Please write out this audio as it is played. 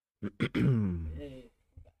Hey,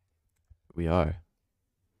 We are.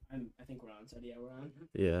 I think we're on. So yeah, we're on.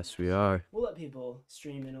 Yes, we Nice. are. We'll let people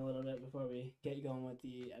stream in a little bit before we get going with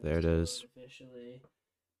the There it episode is. officially.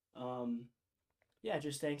 Um, yeah,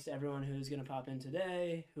 just thanks to everyone who's gonna pop in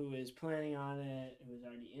today, who is planning on it, who is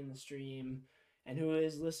already in the stream, and who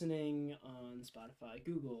is listening on Spotify,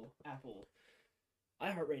 Google, Apple,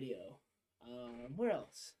 iHeartRadio. Where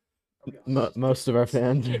else are we on? Most of our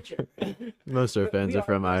fans Stitcher. most of our fans we are are.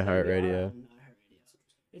 from I was saying we are iHeartRadio. on iHeartRadio.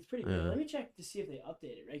 It's pretty good. Yeah. Let me check to see if they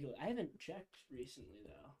update it regularly. I haven't checked recently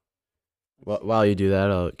though. Well, Let's see. while you do that,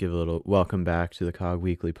 I'll give a little welcome back to the Cog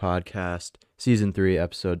Weekly podcast, season 3,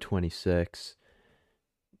 episode 26.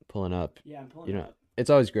 Pulling up. Yeah, I'm pulling it up. It's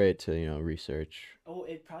always great to research. Oh,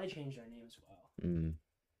 it probably changed our name as well. Mm.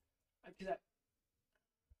 That's not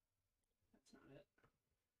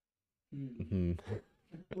it. Hmm.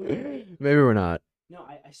 Wait. Maybe we're not. No,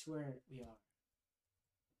 I swear we are.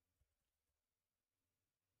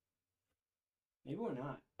 Maybe we're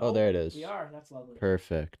not. Oh, there it is. We are. That's lovely.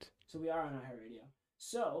 Perfect. So we are on iHeartRadio.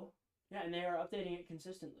 So yeah, and they are updating it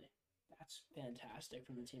consistently. That's fantastic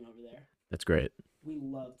from the team over there. That's great. We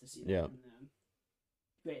love to see that Yeah. from them.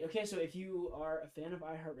 Great. Okay, so if you are a fan of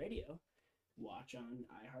iHeartRadio, watch on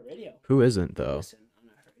iHeartRadio. Who isn't though? Listen on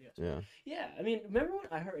iHeartRadio. Yeah. Yeah, I mean, remember when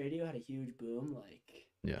iHeartRadio had a huge boom, like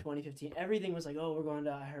Yeah. 2015? Everything was like, oh, we're going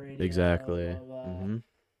to iHeartRadio. Exactly. Blah, blah, blah. Hmm.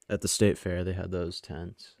 At the state fair, they had those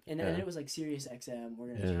tents. And Yeah. it was like Sirius XM, we're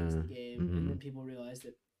going to change the game. Mhm. And then people realized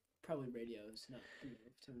that probably radio is not the move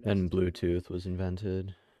to invest And in. Bluetooth was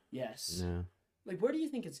invented. Yes. Yeah. Like, where do you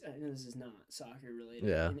think it's, I know this is not soccer related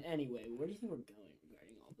Yeah. in any way, where do you think we're going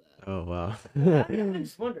regarding all that? Oh wow. I'm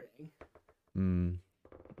just wondering.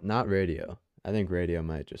 Not radio. I think radio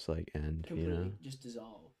might just like end. Completely just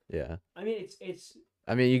dissolve. Yeah. I mean, it's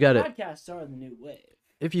I mean, you got to. podcasts are the new wave.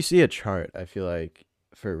 If you see a chart, I feel like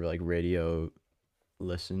for like radio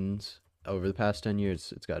listens over the past 10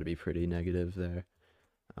 years, it's got to be pretty negative there.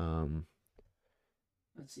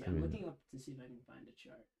 Let's see. I I'm mean- looking up to see if I can find a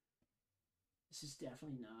chart. This is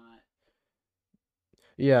definitely not.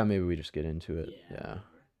 Yeah, maybe we just get into it. Yeah.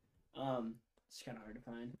 whatever. It's kind of hard to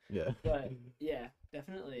find, Yeah. but yeah,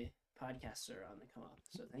 definitely podcasts are on the come up.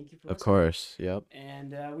 So thank you for Of listening. course. Yep.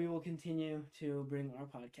 And we will continue to bring our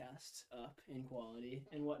podcasts up in quality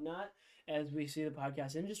and whatnot as we see the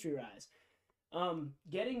podcast industry rise.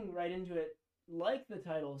 Getting right into it, like the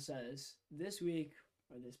title says, this week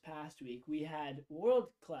or this past week, we had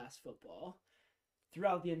world-class football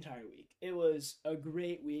throughout the entire week. It was a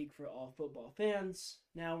great week for all football fans.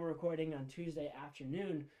 Now we're recording on Tuesday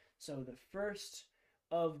afternoon, so the first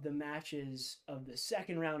of the matches of the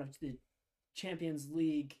second round of the Champions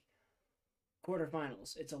League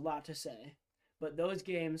quarterfinals. It's a lot to say, but those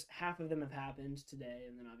games, half of them have happened today,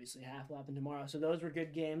 and then obviously half will happen tomorrow. So those were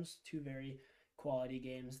good games, two very quality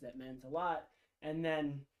games that meant a lot. And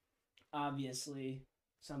then, obviously,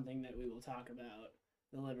 something that we will talk about,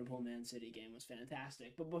 the Liverpool-Man City game was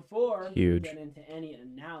fantastic. But before Huge. we get into any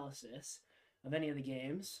analysis of any of the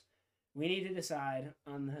games, we need to decide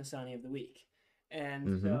on the Hassani of the week.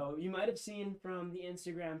 And so you might have seen from the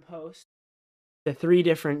Instagram post the three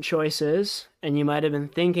different choices, and you might have been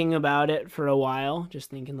thinking about it for a while, just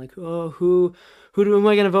thinking like, oh, who am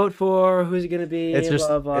I going to vote for? Who's it going to be? It's just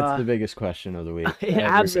Blah, blah. it's the biggest question of the week. It every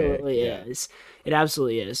absolutely day. Yeah. is. It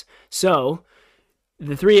absolutely is. So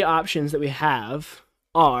the three options that we have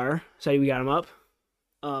are, sorry, we got them up.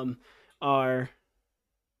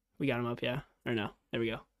 We got them up, yeah, or no? There we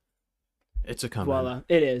go. It's a comment. Voila,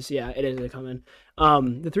 it is. Yeah, it is a comment.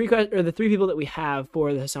 The three people that we have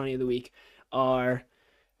for the Hassani of the week are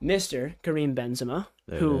Mr. Karim Benzema,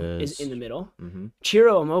 There who it is in the middle,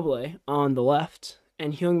 Ciro Immobile on the left,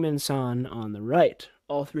 and Heung-min Son on the right.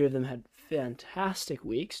 All three of them had fantastic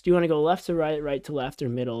weeks. Do you want to go left to right, right to left, or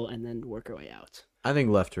middle, and then work our way out? I think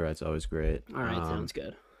left to right's always great. All right, sounds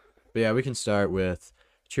good. But yeah, we can start with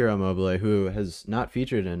Ciro Immobile, who has not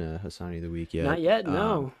featured in a Hassani of the week yet. Not yet,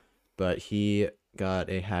 no. But he got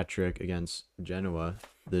a hat trick against Genoa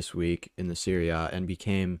this week in the Serie A and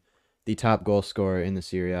became the top goal scorer in the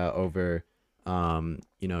Serie A over,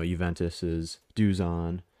 Juventus's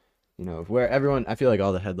Duzan. Where everyone, I feel like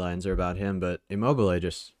all the headlines are about him, but Immobile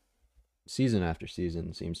just season after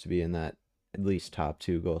season seems to be in that at least top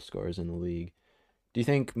 2 goal scorers in the league. Do you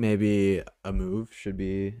think maybe a move should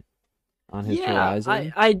be on his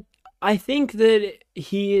horizon? I think that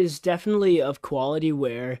he is definitely of quality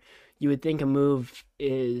where you would think a move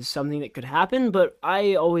is something that could happen, but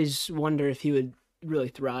I always wonder if he would really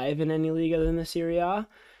thrive in any league other than the Serie A.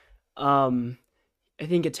 I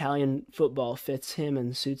think Italian football fits him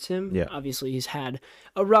and suits him. Yeah. Obviously, he's had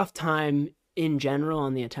a rough time in general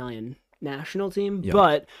on the Italian national team, Yeah.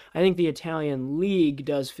 but I think the Italian league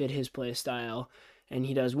does fit his play style, and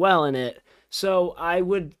he does well in it. So I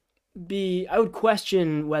would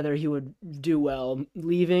question whether he would do well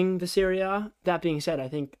leaving the Serie A. That being said, I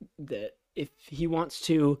think that if he wants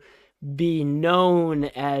to be known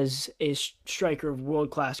as a striker of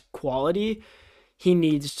world-class quality, he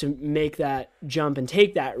needs to make that jump and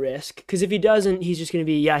take that risk. Because if he doesn't, he's just going to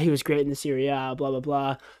be, yeah, he was great in the Serie A, blah, blah,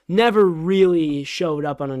 blah. Never really showed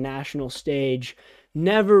up on a national stage.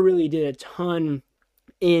 Never really did a ton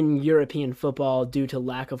in European football due to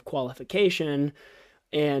lack of qualification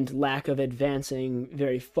and lack of advancing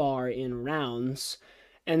very far in rounds.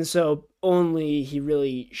 And so only he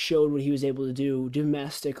really showed what he was able to do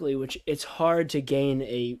domestically, which it's hard to gain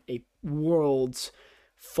a world's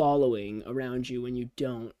following around you when you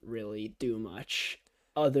don't really do much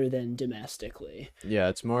other than domestically. Yeah,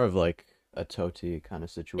 it's more of like a Totti kind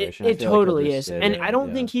of situation. It totally is. And I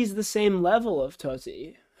don't think he's the same level of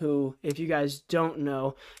Totti, who, if you guys don't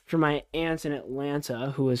know, for my aunt in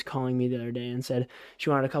Atlanta, who was calling me the other day and said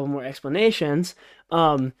she wanted a couple more explanations,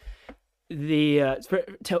 Totti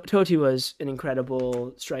was an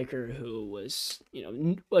incredible striker who was,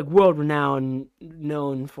 like world renowned,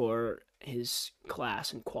 known for his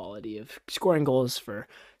class and quality of scoring goals for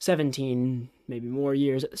 17, maybe more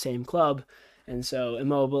years at the same club. And so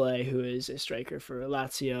Immobile, who is a striker for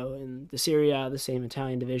Lazio in the Serie A, the same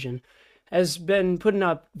Italian division, has been putting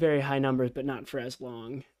up very high numbers, but not for as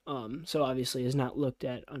long. So obviously is not looked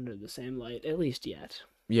at under the same light, at least yet.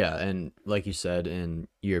 Yeah, and like you said, in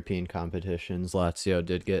European competitions, Lazio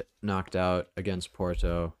did get knocked out against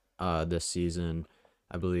Porto this season.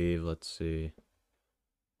 I believe, let's see,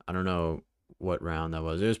 I don't know what round that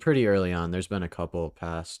was. It was pretty early on. There's been a couple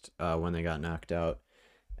past when they got knocked out.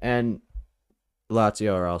 And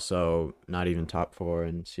Lazio are also not even top 4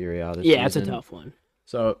 in Serie A this season. Yeah, it's a tough one.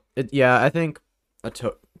 So, I think a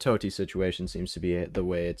Totti situation seems to be the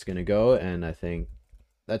way it's going to go, and I think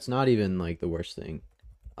that's not even like the worst thing.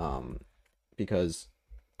 Because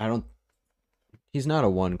he's not a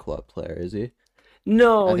one club player, is he?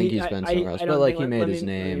 No, I think he's been somewhere else, but like he made his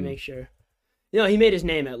name. Let me make sure. No, he made his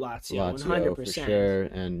name at Lazio 100%. For sure,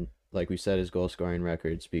 and like we said, his goal scoring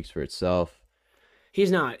record speaks for itself. He's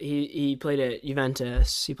not. He played at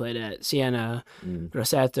Juventus. He played at Siena,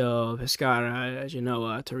 Grosseto, Pescara,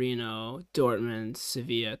 Genoa, Torino, Dortmund,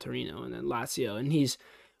 Sevilla, Torino, and then Lazio. And he's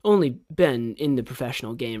only been in the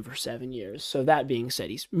professional game for 7 years. So that being said,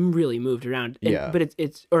 he's really moved around. But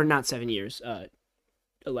it's or not 7 years,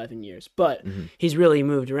 11 years. But he's really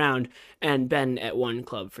moved around and been at one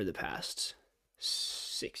club for the past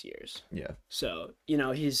 6 years. Yeah. So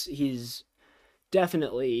he's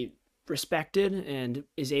definitely respected and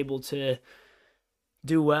is able to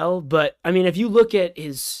do well. But I mean, if you look at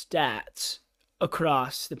his stats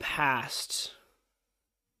across the past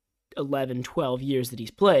 11, 12 years that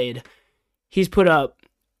he's played, he's put up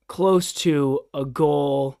close to a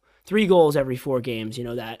goal, 3 goals every 4 games,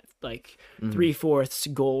 that like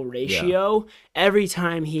 3/4 goal ratio. Yeah. Every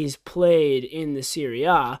time he's played in the Serie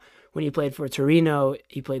A. When he played for Torino,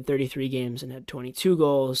 he played 33 games and had 22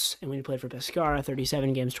 goals. And when he played for Pescara,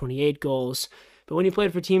 37 games, 28 goals. But when he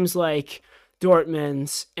played for teams like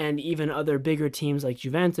Dortmund and even other bigger teams like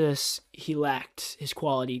Juventus, he lacked his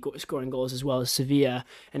quality scoring goals as well as Sevilla.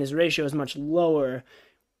 And his ratio is much lower.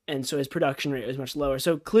 And so his production rate was much lower.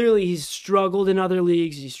 So clearly he's struggled in other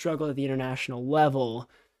leagues. He's struggled at the international level.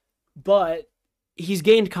 But he's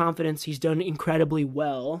gained confidence. He's done incredibly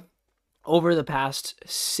well over the past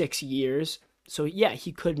 6 years. So yeah,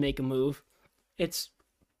 he could make a move. It's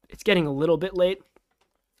getting a little bit late.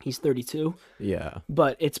 He's 32. Yeah.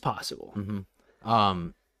 But it's possible.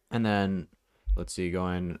 And then let's see,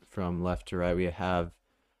 going from left to right, we have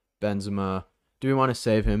Benzema. Do we want to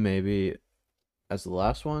save him maybe as the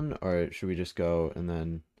last one, or should we just go and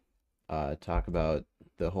then talk about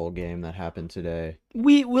the whole game that happened today?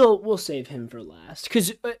 We'll save him for last,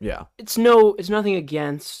 because it's nothing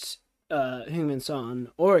against Heung-min Son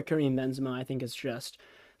or Karim Benzema. I think it's just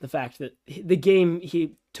the fact that the game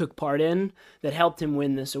he took part in that helped him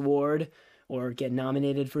win this award or get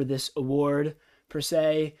nominated for this award per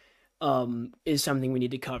se is something we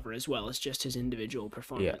need to cover, as well as just his individual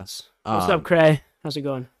performance. What's up, Cray? How's it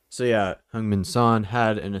going? So yeah, Heung-min Son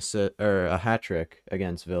had a hat trick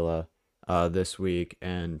against Villa this week,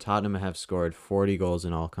 and Tottenham have scored 40 goals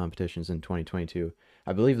in all competitions in 2022.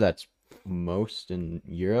 I believe that's most in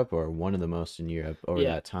Europe, or one of the most in Europe over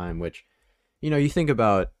that time, which, you think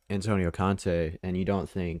about Antonio Conte and you don't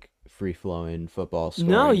think free-flowing football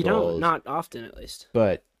scoring No, you goals, don't. Not often, at least.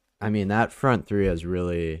 But, I mean, that front three has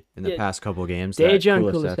really, in the past couple games,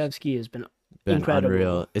 Dejan Kulusevski has been been incredible.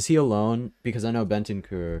 unreal. Is he alone? Because I know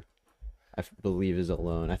Bentancur, believe, is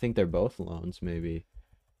alone. I think they're both loans, maybe.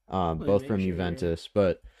 Both from Juventus.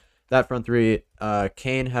 But that front three,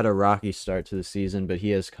 Kane had a rocky start to the season, but he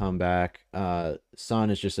has come back. Son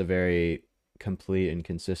is just a very complete and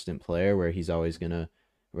consistent player where he's always gonna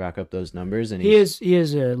rack up those numbers, and he is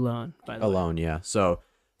a loan, by the way. Alone, yeah. So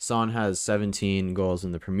Son has 17 goals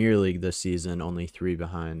in the Premier League this season, only 3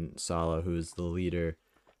 behind Salah, who is the leader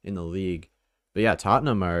in the league. But yeah,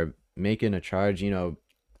 Tottenham are making a charge. You know,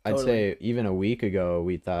 I'd say even a week ago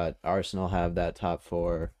we thought Arsenal have that top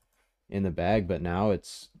 4 in the bag, but now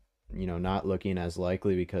it's, you know, not looking as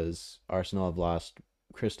likely because Arsenal have lost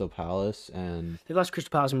Crystal Palace and they lost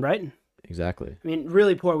Crystal Palace and Brighton. Exactly. I mean,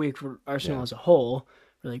 really poor week for Arsenal as a whole.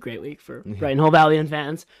 Really great week for Brighton Hove Albion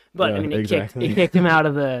fans. But, I mean, it kicked him out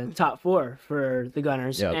of the top 4 for the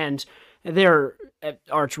Gunners. Yep. And their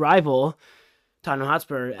arch rival, Tottenham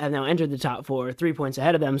Hotspur, have now entered the top 4, 3 points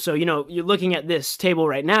ahead of them. So, you know, you're looking at this table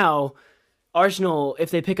right now. Arsenal,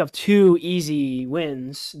 if they pick up 2 easy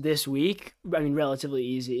wins this week, I mean, relatively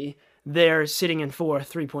easy, they're sitting in 4th,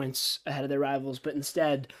 3 points ahead of their rivals. But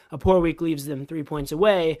instead, a poor week leaves them 3 points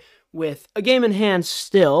away with a game in hand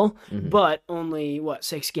still, but only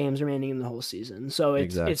 6 games remaining in the whole season. So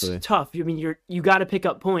it's tough. I mean, you got to pick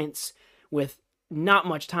up points with not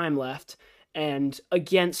much time left, and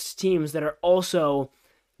against teams that are also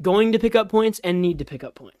going to pick up points and need to pick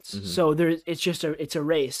up points. So it's a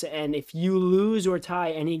race, and if you lose or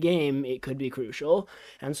tie any game, it could be crucial.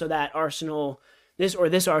 And so that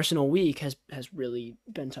this Arsenal week has really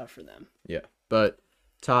been tough for them. Yeah, but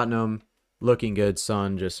Tottenham looking good.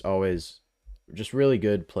 Son just really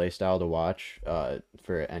good play style to watch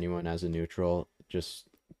for anyone as a neutral. Just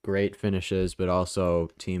great finishes, but also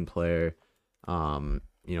team player.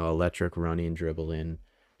 You know, electric running, dribbling.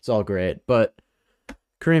 It's all great. But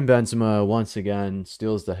Karim Benzema once again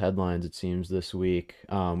steals the headlines, it seems, this week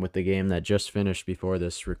with the game that just finished before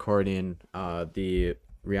this recording. The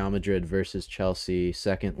Real Madrid versus Chelsea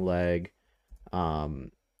second leg,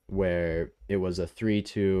 where it was a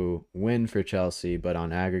 3-2 win for Chelsea, but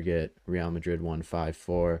on aggregate, Real Madrid won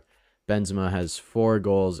 5-4. Benzema has 4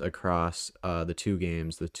 goals across the 2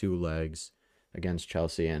 games, the 2 legs against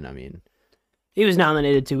Chelsea, and I mean, he was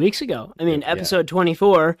nominated 2 weeks ago. I mean, episode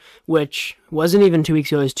 24, which wasn't even 2 weeks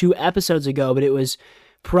ago, it was 2 episodes ago, but it was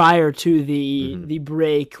prior to the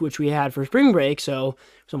break, which we had for spring break, so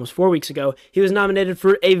it was almost 4 weeks ago. He was nominated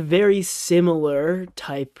for a very similar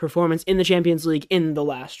type performance in the Champions League in the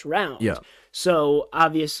last round. Yeah. So,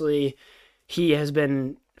 obviously, he has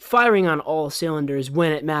been firing on all cylinders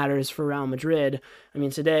when it matters for Real Madrid. I mean,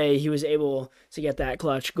 today he was able to get that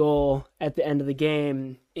clutch goal at the end of the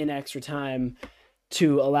game in extra time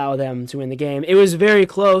to allow them to win the game. It was a very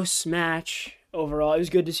close match overall. It was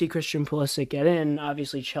good to see Christian Pulisic get in.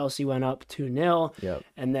 Obviously, Chelsea went up 2-0. Yep.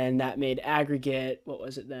 And then that made aggregate, what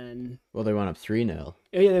was it then? Well, they went up 3-0. Oh,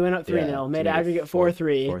 yeah, they went up 3-0. Made aggregate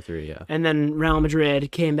 4-3. 4-3, yeah. And then Real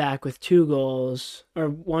Madrid came back with 2 goals, or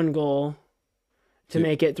 1 goal, to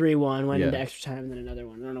make it 3-1, went into extra time, and then another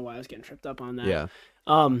one. I don't know why I was getting tripped up on that. Yeah.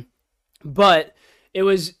 But it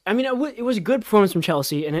was, I mean, it was a good performance from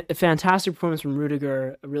Chelsea, and a fantastic performance from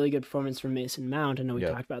Rudiger, a really good performance from Mason Mount. I know we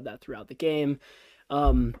talked about that throughout the game.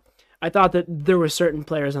 I thought that there were certain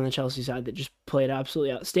players on the Chelsea side that just played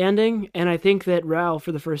absolutely outstanding, and I think that Real,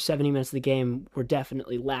 for the first 70 minutes of the game, were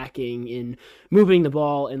definitely lacking in moving the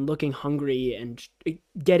ball and looking hungry and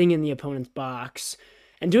getting in the opponent's box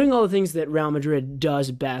and doing all the things that Real Madrid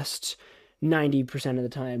does best 90% of the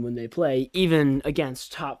time when they play, even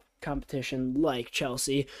against top competition like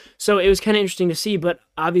Chelsea. So it was kind of interesting to see, but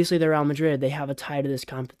obviously they're Real Madrid. They have a tie to this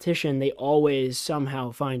competition. They always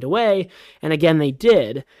somehow find a way, and again they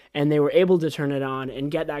did, and they were able to turn it on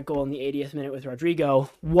and get that goal in the 80th minute with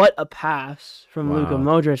Rodrigo. What a pass from Luka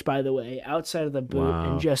Modric, by the way, outside of the boot,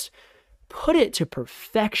 and just put it to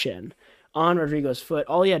perfection on Rodrigo's foot.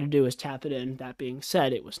 All he had to do was tap it in. That being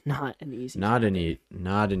said, it was not an easy not an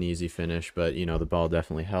easy finish, but you know, the ball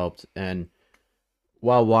definitely helped. And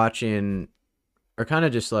while watching, or kind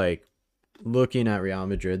of just like looking at Real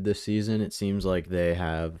Madrid this season, it seems like they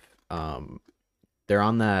have they're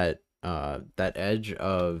on that edge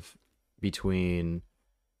of between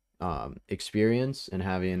experience and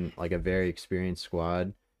having like a very experienced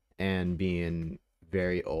squad and being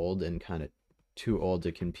very old and kind of too old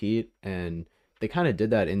to compete. And they kind of did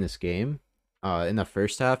that in this game. In the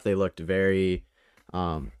first half, they looked very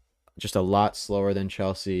just a lot slower than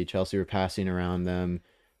Chelsea. Chelsea were passing around them.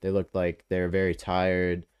 They looked like they were very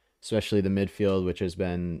tired, especially the midfield, which has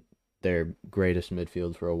been their greatest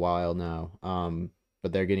midfield for a while now.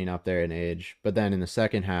 but they're getting up there in age. But then in the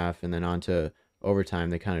second half and then on to overtime,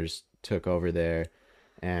 they kind of just took over there.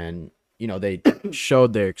 And, they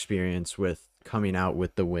showed their experience with coming out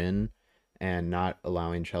with the win and not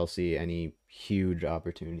allowing Chelsea any huge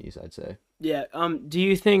opportunities, I'd say. Yeah. Do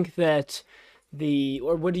you think that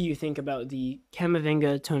or what do you think about the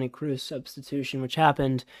Camavinga Toni Kroos substitution, which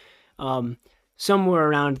happened somewhere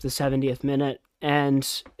around the 70th minute,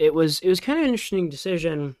 and it was kind of an interesting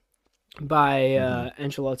decision by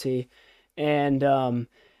Ancelotti, and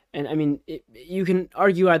I mean you can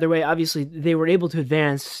argue either way. Obviously, they were able to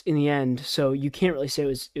advance in the end, so you can't really say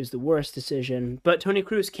it was the worst decision. But Toni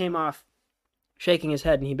Kroos came off shaking his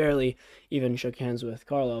head, and he barely even shook hands with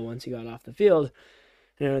Carlo once he got off the field.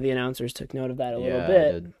 I know the announcers took note of that a little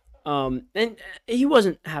bit. And he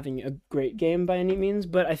wasn't having a great game by any means,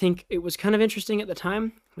 but I think it was kind of interesting at the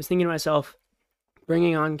time. I was thinking to myself,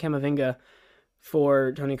 bringing on Camavinga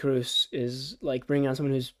for Toni Kroos is like bringing on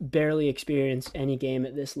someone who's barely experienced any game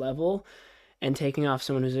at this level and taking off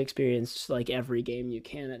someone who's experienced like every game you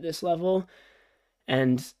can at this level.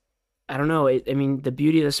 And I don't know. I mean, the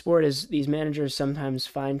beauty of the sport is these managers sometimes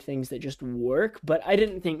find things that just work, but I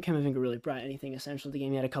didn't think Camavinga really brought anything essential to the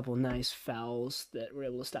game. He had a couple of nice fouls that were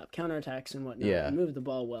able to stop counterattacks and whatnot, and move the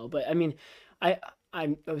ball well. But I mean, I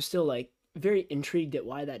was still like very intrigued at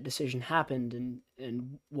why that decision happened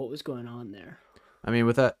and what was going on there. I mean,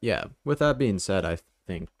 with that being said, I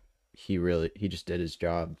think he just did his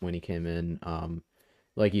job when he came in.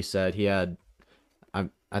 Like you said, he had.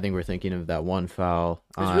 I think we're thinking of that one foul.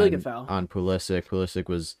 It was a really good foul on Pulisic. Pulisic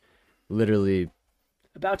was literally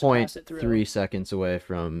about to pass it through. 3 seconds away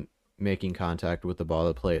from making contact with the ball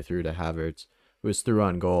to play it through to Havertz, who was through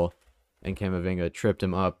on goal, and Camavinga tripped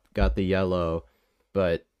him up, got the yellow.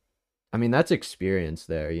 But I mean, that's experience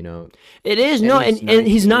there, It is, and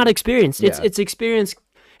he's not experienced. It's experience.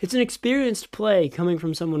 It's an experienced play coming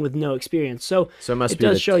from someone with no experience. So it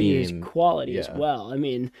does show you his quality as well. I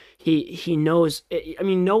mean, he knows. I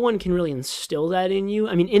mean, no one can really instill that in you.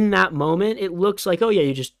 I mean, in that moment, it looks like, oh yeah,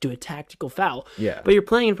 you just do a tactical foul. Yeah. But you're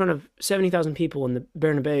playing in front of 70,000 people in the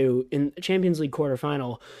Bernabeu in the Champions League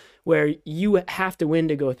quarterfinal, where you have to win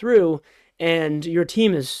to go through, and your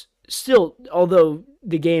team is still, although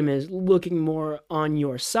the game is looking more on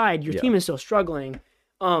your side, your team is still struggling.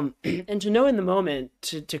 And to know in the moment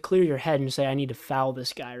to clear your head and say, I need to foul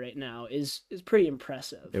this guy right now is pretty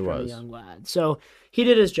impressive from a young lad. So he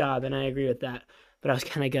did his job, and I agree with that. But I was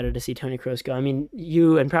kind of gutted to see Toni Kroos go. I mean,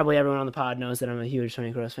 you and probably everyone on the pod knows that I'm a huge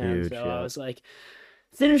Toni Kroos fan. I was like,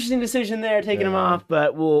 it's an interesting decision there, taking him off,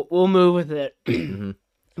 but we'll move with it.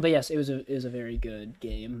 But yes, it was a very good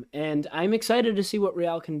game, and I'm excited to see what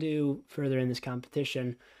Real can do further in this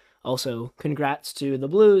competition. Also, congrats to the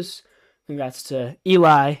Blues. Congrats to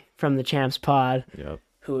Eli from the Champs Pod,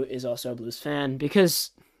 who is also a Blues fan,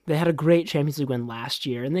 because they had a great Champions League win last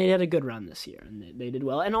year, and they had a good run this year, and they did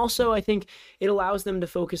well. And also, I think it allows them to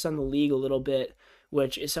focus on the league a little bit,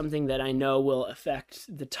 which is something that I know will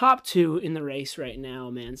affect the top two in the race right now,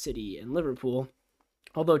 Man City and Liverpool.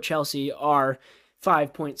 Although Chelsea are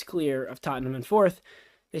 5 points clear of Tottenham in fourth,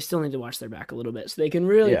 they still need to watch their back a little bit so they can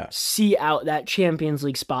really see out that Champions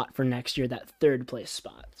League spot for next year, that third place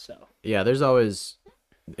spot. So yeah, there's always,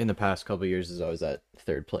 in the past couple of years, there's always that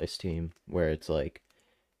third place team where it's like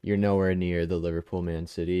you're nowhere near the Liverpool Man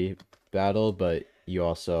City battle, but you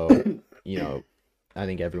also, I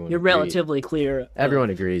think everyone you're relatively clear. Everyone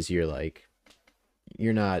agrees you're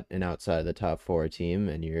not an outside the top four team,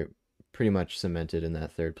 and you're pretty much cemented in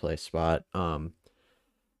that third place spot.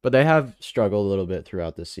 But they have struggled a little bit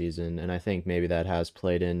throughout the season, and I think maybe that has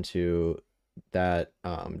played into that,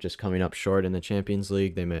 just coming up short in the Champions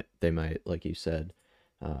League. They might, like you said,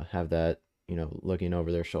 have that, looking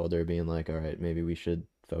over their shoulder, being like, all right, maybe we should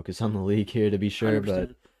focus on the league here to be sure.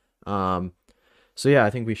 100%. But so yeah, I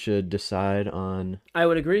think we should decide on. I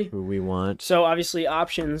would agree who we want. So obviously,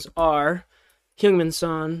 options are Heung-min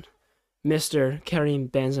Son, Mr. Karim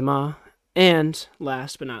Benzema, and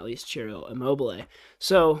last but not least, Ciro Immobile.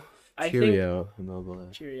 So Cheerio,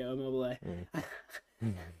 Immobile. Yeah.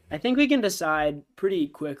 I think we can decide pretty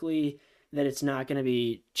quickly that it's not going to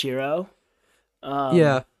be Ciro.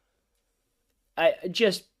 Yeah. I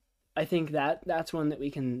think that's one that we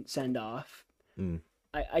can send off.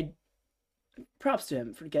 I props to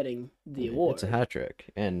him for getting the award. It's a hat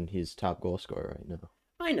trick, and he's top goal scorer right now.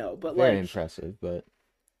 I know, but very impressive. But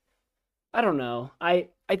I don't know. I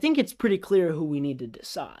think it's pretty clear who we need to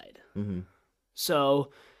decide.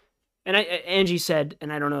 So, and Angie said,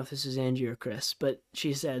 and I don't know if this is Angie or Chris, but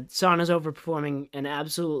she said Son is overperforming and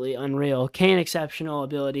absolutely unreal. Kane exceptional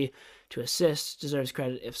ability to assist, deserves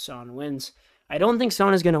credit if Son wins. I don't think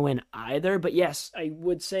Son is going to win either, but yes, I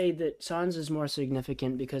would say that Son's is more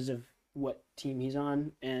significant because of what team he's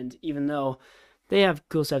on, and even though they have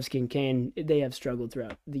Kulusevski and Kane, they have struggled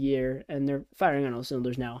throughout the year, and they're firing on all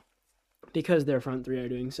cylinders now because their front three are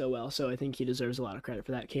doing so well, so I think he deserves a lot of credit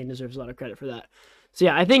for that. Kane deserves a lot of credit for that. So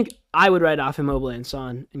yeah, I think I would write off Immobile and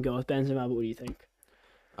Son and go with Benzema, but what do you think?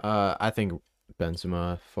 I think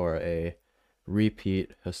Benzema for a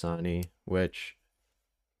repeat Hassani, which,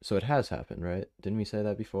 so it has happened, right? Didn't we say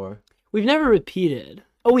that before? We've never repeated.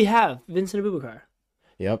 Oh, we have. Vincent Aboubakar.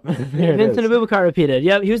 Yep. Vincent Aboubakar repeated.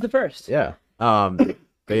 Yep, he was the first. Yeah. But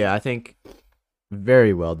yeah, I think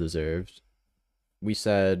very well deserved. We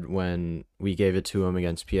said when we gave it to him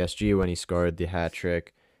against PSG when he scored the hat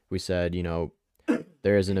trick, we said,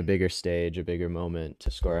 there isn't a bigger stage, a bigger moment to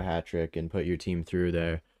score a hat trick and put your team through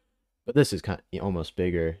there. But this is kind of almost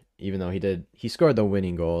bigger, even though he scored the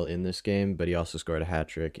winning goal in this game, but he also scored a hat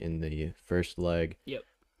trick in the first leg. Yep.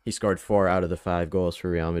 He scored 4 out of the 5 goals for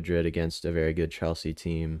Real Madrid against a very good Chelsea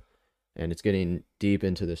team. And it's getting deep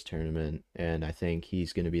into this tournament, and I think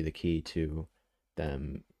he's going to be the key to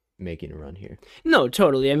them making a run here. No,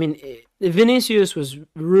 totally. I mean, Vinicius was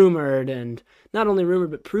rumored, and not only rumored,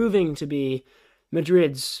 but proving to be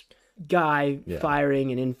Madrid's guy, firing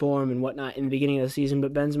and in form and whatnot in the beginning of the season,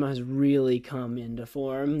 but Benzema has really come into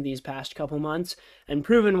form these past couple months and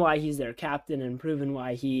proven why he's their captain and proven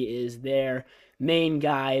why he is their main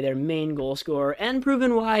guy, their main goal scorer, and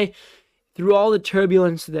proven why through all the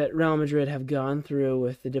turbulence that Real Madrid have gone through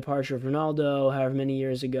with the departure of Ronaldo however many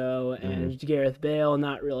years ago, and Gareth Bale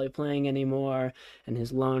not really playing anymore, and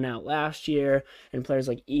his loan out last year, and players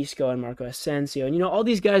like Isco and Marco Asensio, and all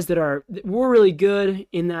these guys that were really good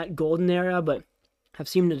in that golden era, but have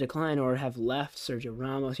seemed to decline or have left. Sergio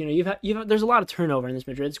Ramos, there's a lot of turnover in this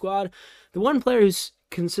Madrid squad. The one player who's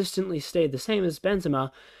consistently stayed the same is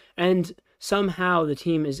Benzema, and somehow the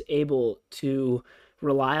team is able to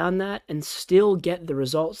rely on that and still get the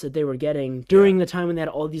results that they were getting during the time when they had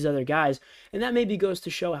all these other guys. And that maybe goes to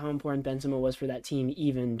show how important Benzema was for that team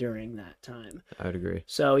even during that time. I would agree.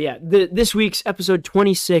 So yeah, this week's episode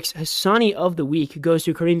 26, Hassani of the Week, goes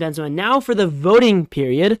to Karim Benzema. Now for the voting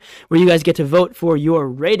period, where you guys get to vote for your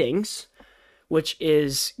ratings, which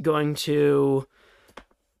is going to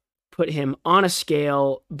put him on a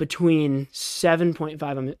scale between 7.5,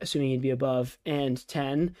 I'm assuming he'd be above, and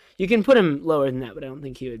 10. You can put him lower than that, but I don't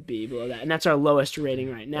think he would be below that. And that's our lowest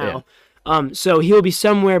rating right now. Yeah. So he'll be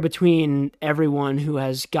somewhere between everyone who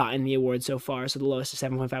has gotten the award so far. So the lowest is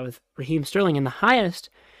 7.5 with Raheem Sterling, and the highest,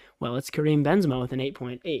 well, it's Karim Benzema with an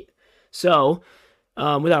 8.8. So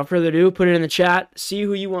without further ado, put it in the chat. See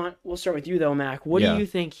who you want. We'll start with you, though, Mac. What do you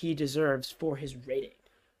think he deserves for his rating?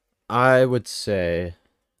 I would say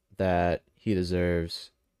that he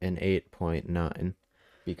deserves an 8.9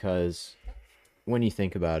 because when you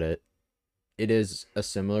think about it, it is a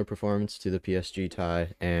similar performance to the PSG tie,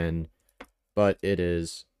 but it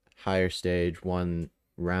is higher stage, 1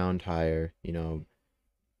 round higher,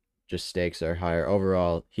 just stakes are higher.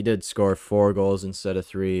 Overall, he did score 4 goals instead of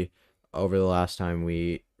 3 over the last time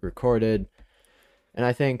we recorded, and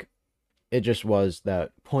I think it just was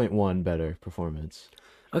that 0.1 better performance.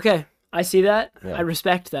 Okay. I see that. Yeah. I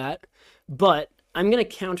respect that. But I'm going to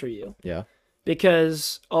counter you. Yeah.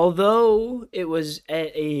 Because although it was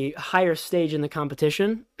at a higher stage in the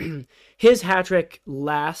competition, his hat trick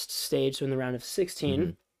last stage, so in the round of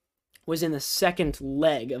 16, was in the second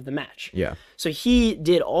leg of the match. Yeah. So he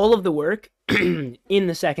did all of the work in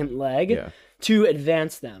the second leg to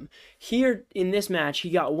advance them. Here in this match, he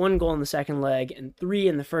got 1 goal in the second leg and 3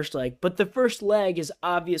 in the first leg. But the first leg is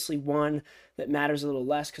obviously one that matters a little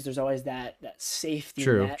less because there's always that safety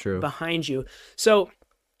net behind you. So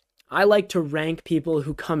I like to rank people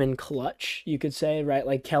who come in clutch, you could say, right?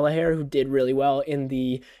 Like Kelleher, who did really well in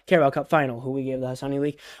the Carabao Cup final, who we gave the Hassani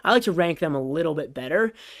League. I like to rank them a little bit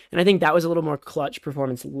better. And I think that was a little more clutch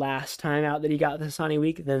performance last time out that he got the Hassani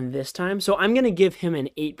Week than this time. So I'm going to give him an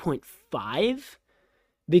 8.5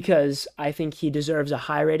 because I think he deserves a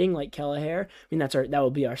high rating like Kelleher. I mean, that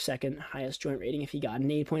will be our second highest joint rating if he got an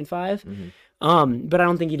 8.5. But I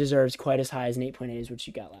don't think he deserves quite as high as an 8.8 as what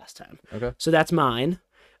you got last time. Okay. So that's mine.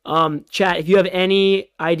 Chat, if you have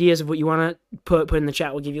any ideas of what you want to put in the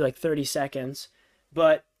chat, we'll give you like 30 seconds.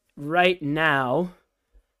 But right now,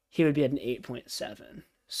 he would be at an 8.7.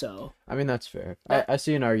 So I mean, that's fair. I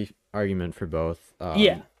see an argument for both.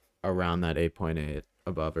 Around that 8.8,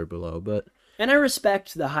 above or below, but. And I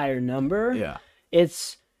respect the higher number. Yeah.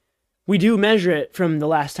 We do measure it from the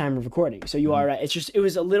last time of recording, so you are right. It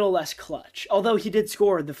was a little less clutch, although he did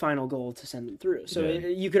score the final goal to send them through. So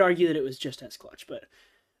you could argue that it was just as clutch, but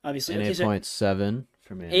obviously. An 8.7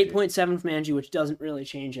 from Angie. 8.7 from Angie, which doesn't really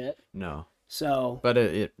change it. No. So. But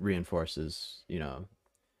it reinforces,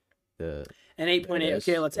 the. And 8.8.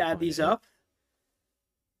 Okay, let's add these up.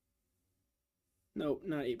 8.8. No,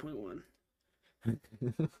 not 8.1.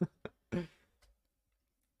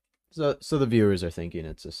 So the viewers are thinking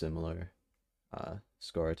it's a similar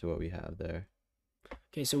score to what we have there.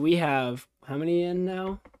 Okay, so we have how many in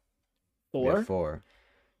now? 4? We have 4.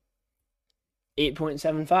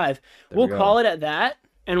 8.75. We'll call it at that,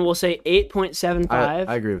 and we'll say 8.75.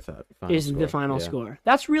 I agree with that. Is the final score.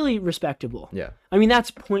 That's really respectable. Yeah. I mean,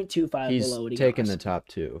 that's 0.25 He's below what he taken got. the top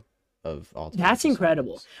 2 of all time. That's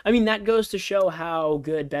incredible. I mean, that goes to show how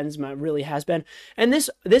good Benzema really has been. And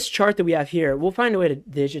this chart that we have here, we'll find a way to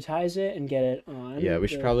digitize it and get it on. Yeah, we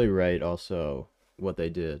should probably write also what they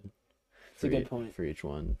did. That's a good point. For each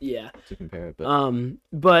one. Yeah. To compare it.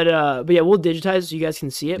 But yeah, we'll digitize it so you guys can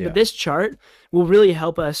see it. Yeah. But this chart will really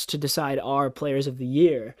help us to decide our players of the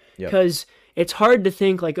year. Because it's hard to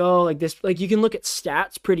think this, you can look at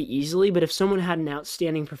stats pretty easily, but if someone had an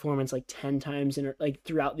outstanding performance 10 times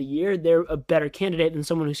throughout the year, they're a better candidate than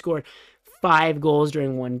someone who scored 5 goals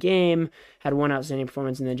during one game, had one outstanding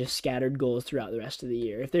performance, and then just scattered goals throughout the rest of the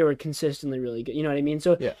year. If they were consistently really good, you know what I mean?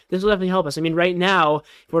 So this will definitely help us. I mean, right now,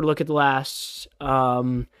 if we're to look at the last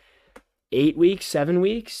 8 weeks, 7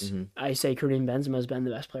 weeks, I say Karim Benzema has been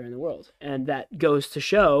the best player in the world. And that goes to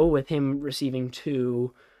show with him receiving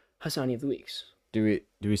 2 Hassani of the Weeks. Do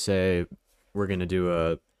we say we're going to do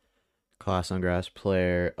a Class on Grass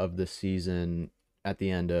player of the season at the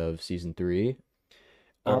end of season 3?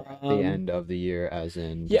 Or at the end of the year, as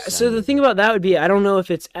in December? So the thing about that would be, I don't know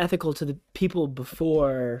if it's ethical to the people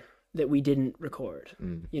before that we didn't record.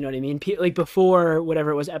 You know what I mean? Before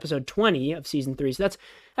whatever it was, episode 20 of season 3. So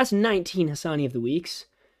that's 19 Hassani of the Weeks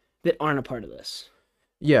that aren't a part of this.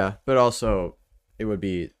 Yeah, but also it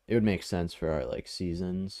would make sense for our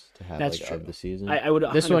seasons to have of the season. I would.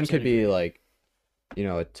 This one could be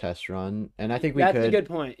a test run, and I think that's a good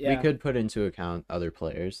point. Yeah, we could put into account other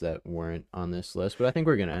players that weren't on this list, but I think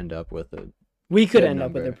we're gonna end up with a. We could end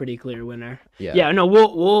up with a pretty clear winner. Yeah. Yeah. No,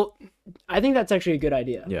 we'll. I think that's actually a good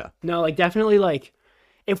idea. Yeah. No, definitely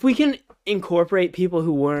if we can incorporate people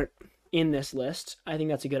who weren't in this list, I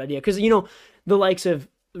think that's a good idea because the likes of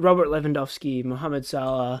Robert Lewandowski, Mohamed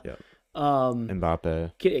Salah. Yeah.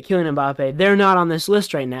 Mbappe. Kylian Mbappe, they're not on this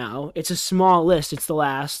list right now. It's a small list. It's the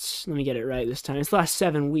last, let me get it right this time. It's the last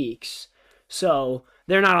 7 weeks. So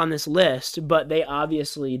they're not on this list, but they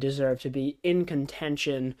obviously deserve to be in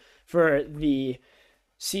contention for the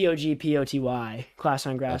COGPOTY, Class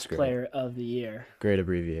on Grass Player of the Year. Great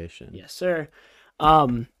abbreviation. Yes, sir.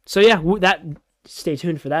 So yeah, stay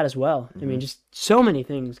tuned for that as well. I mean, just so many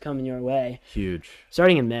things coming your way. Huge.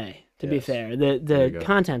 Starting in May. To be fair, the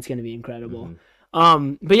content's going to be incredible.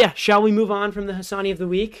 But yeah, shall we move on from the Hassani of the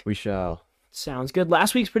Week? We shall. Sounds good.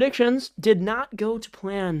 Last week's predictions did not go to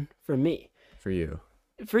plan for me. For you.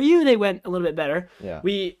 For you, they went a little bit better. Yeah.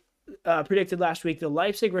 We predicted last week the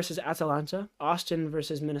Leipzig versus Atalanta, Austin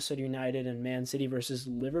versus Minnesota United, and Man City versus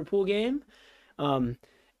Liverpool game.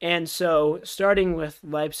 And so, starting with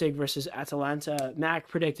Leipzig versus Atalanta, Mac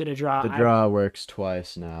predicted a draw. The draw works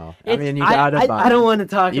twice now. I mean, you gotta buy. I don't want to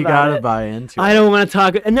talk about it. You gotta buy into it. I don't want to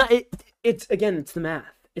talk. No, it's the math.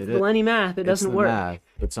 It's Lenny math. It doesn't work. Math,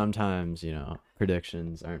 but sometimes,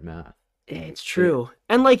 predictions aren't math. It's true.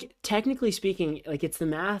 And technically speaking, it's the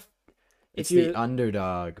math. It's the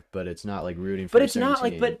underdog, but it's not rooting for. But it's not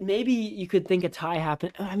team. But maybe you could think a tie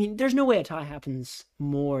happen. I mean, there's no way a tie happens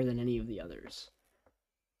more than any of the others.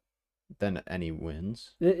 Than any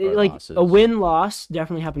wins? Losses. A win-loss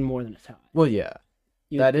definitely happened more than a tie. Well, yeah.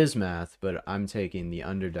 That is math, but I'm taking the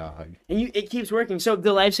underdog. And it keeps working. So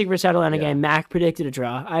the Leipzig versus Atalanta game, Mac predicted a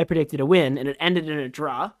draw. I predicted a win, and it ended in a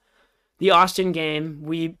draw. The Austin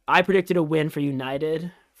game, I predicted a win for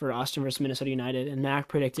United, for Austin versus Minnesota United, and Mac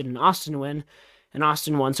predicted an Austin win, and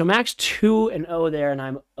Austin won. So Mac's 2-0 there, and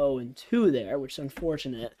I'm 0-2 there, which is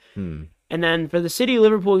unfortunate. And then for the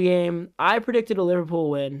City-Liverpool game, I predicted a Liverpool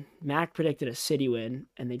win. Mac predicted a City win,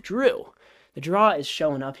 and they drew. The draw is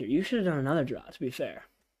showing up here. You should have done another draw, to be fair.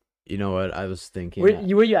 You know what? I was thinking...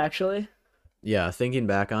 Were you actually? Yeah, thinking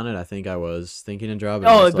back on it, I think I was thinking a draw.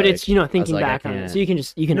 But it's, thinking back on it. So you can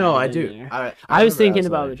just... No, I do. I was thinking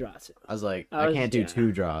about the draw, too. I was like, I can't do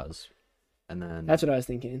 2 draws. And then... That's what I was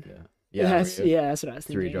thinking. Yeah. That's what I was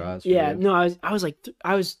thinking. 3 draws. Yeah, no, I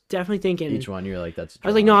was definitely thinking each one. You're like, that's a draw. I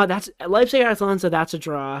was like, no, that's Leipzig Atalanta. That's a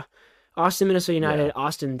draw. Austin Minnesota United.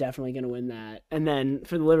 Austin definitely gonna win that. And then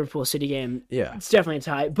for the Liverpool City game, it's definitely a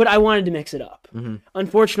tie. But I wanted to mix it up.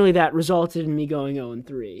 Unfortunately, that resulted in me going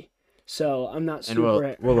 0-3. So I'm not And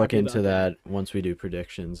super. we'll look happy into about that once we do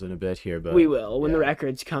predictions in a bit here. But we will when the yeah.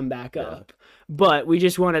 records come back up. But we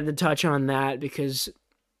just wanted to touch on that because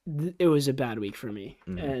it was a bad week for me,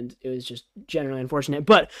 and it was just generally unfortunate.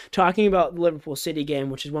 But talking about the Liverpool City game,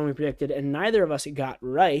 which is one we predicted, and neither of us got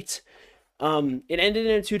right. It ended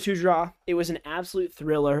in a 2-2 draw. It was an absolute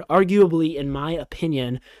thriller, arguably, in my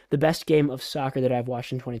opinion, the best game of soccer that I've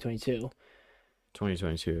watched in 2022.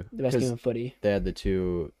 2022. The best game of footy. They had the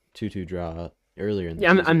 2-2 draw earlier in the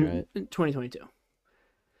season, season, right? 2022.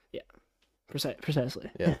 Yeah, precisely.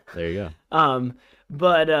 Yeah, there you go.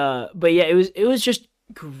 But yeah, it was just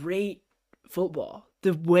great football.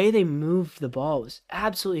 The way they moved the ball was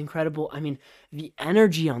absolutely incredible. I mean, the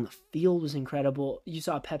energy on the field was incredible. You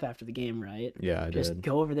saw Pep after the game, right? Yeah, I just did.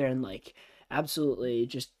 Go over there and absolutely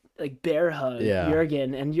just bear hug Yeah.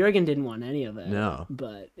 Jurgen, and Jurgen didn't want any of it. No,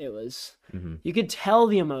 but it was. Mm-hmm. You could tell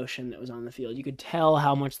the emotion that was on the field. You could tell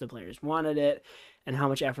how much the players wanted it, and how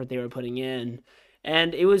much effort they were putting in.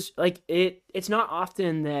 And it was it's not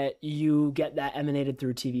often that you get that emanated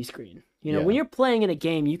through a TV screen. When you're playing in a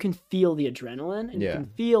game, you can feel the adrenaline, and you can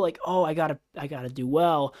feel oh, I gotta do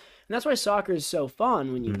well. And that's why soccer is so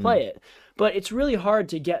fun when you play it. But it's really hard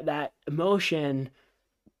to get that emotion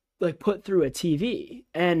put through a TV.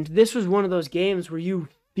 And this was one of those games where you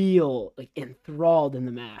feel enthralled in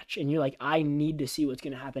the match, and you're I need to see what's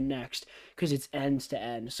gonna happen next because it's end to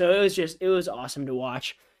end. So it was awesome to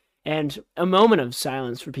watch. And a moment of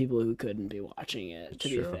silence for people who couldn't be watching it. To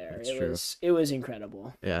be fair, it was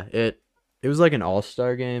incredible. Yeah, it was like an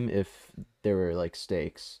all-star game if there were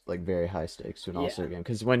stakes, very high stakes to an all-star game.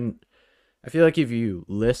 Because I feel like if you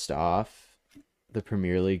list off the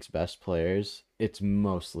Premier League's best players, it's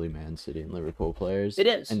mostly Man City and Liverpool players. It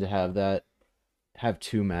is, and to have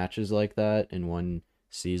two matches like that in one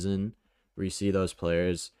season where you see those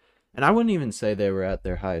players. And I wouldn't even say they were at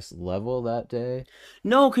their highest level that day.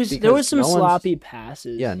 No, because there was some sloppy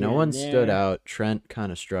passes. Yeah, no one stood out. Trent kind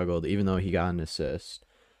of struggled, even though he got an assist.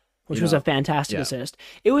 Which was a fantastic assist.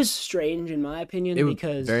 It was strange, in my opinion,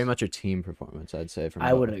 because... was very much a team performance, I'd say.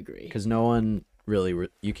 I would agree. Because no one really...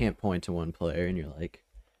 You can't point to one player and you're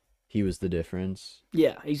he was the difference.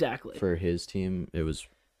 Yeah, exactly. For his team, it was...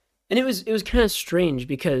 And it was kind of strange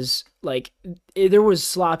because there was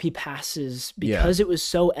sloppy passes because it was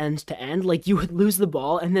so end to end. You would lose the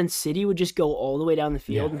ball and then City would just go all the way down the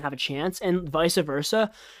field and have a chance, and vice versa.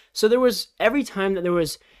 So there was every time that there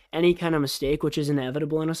was any kind of mistake, which is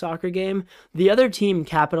inevitable in a soccer game, the other team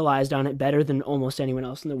capitalized on it better than almost anyone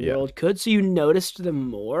else in the world could. So you noticed them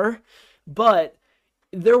more, but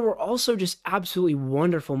there were also just absolutely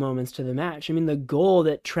wonderful moments to the match. I mean, the goal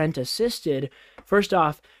that Trent assisted, first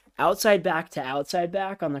off, outside back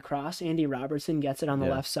on the cross, Andy Robertson gets it on the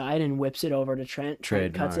left side and whips it over to Trent.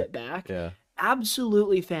 Trent cuts it back. Yeah.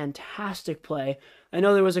 Absolutely fantastic play. I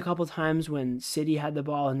know there was a couple times when City had the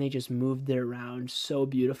ball and they just moved it around so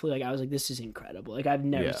beautifully. I was this is incredible. I've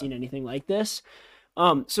never seen anything like this.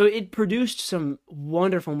 So it produced some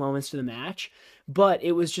wonderful moments to the match, but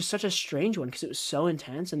it was just such a strange one because it was so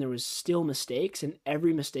intense and there was still mistakes, and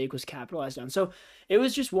every mistake was capitalized on. So it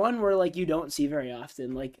was just one where you don't see very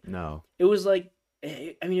often. No. It was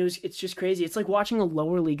it's just crazy. It's like watching a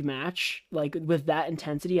lower league match with that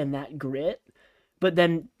intensity and that grit, but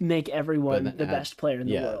then make everyone the best player in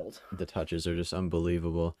the world. The touches are just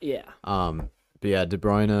unbelievable. Yeah. But yeah, De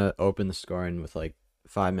Bruyne opened the scoring with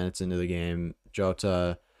 5 minutes into the game.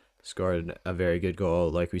 Jota scored a very good goal,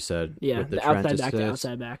 like we said. Yeah, with the outside back to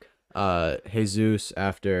outside back. Jesus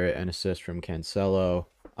after an assist from Cancelo.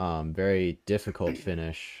 Very difficult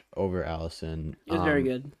finish over Alisson. It was very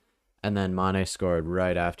good. And then Mane scored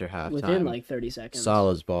right after halftime. Within 30 seconds.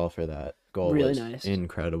 Salah's ball for that goal really was nice.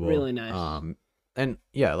 Incredible. Really nice. And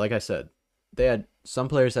yeah, like I said, some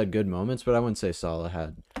players had good moments, but I wouldn't say Salah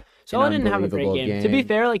had. Salah didn't have a great game. To be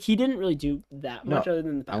fair, he didn't really do that much other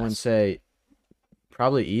than the pass. I wouldn't say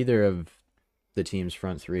probably either of the team's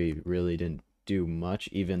front three really didn't do much,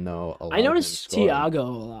 even though I noticed Thiago a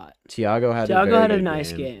lot. Thiago had a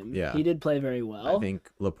nice game. Yeah, he did play very well. I think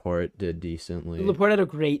Laporte did decently. Laporte had a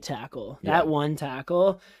great tackle. That one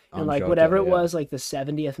tackle, and whatever it was, the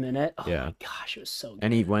 70th minute. Oh my gosh, it was so good.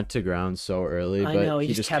 And he went to ground so early, but know,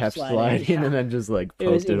 he just kept sliding and then just poked it. It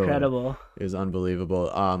was incredible. It was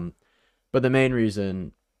unbelievable. But the main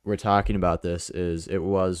reason we're talking about this is it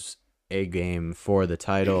was a game for the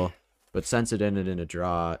title. But since it ended in a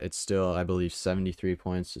draw, it's still, I believe, 73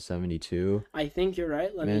 points to 72. I think you're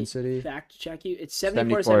right. Let me fact check you. It's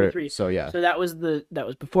 74-73. So yeah. So that was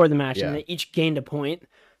before the match, and they each gained a point.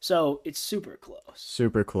 So it's super close.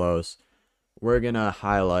 Super close. we're gonna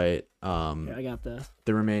highlight Here, I got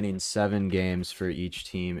the remaining 7 games for each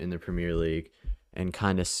team in the Premier League and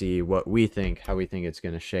kind of see how we think it's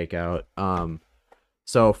gonna shake out.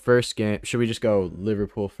 So first game, should we just go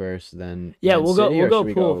Liverpool first, then we'll City, go or should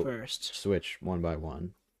we pool first. switch one by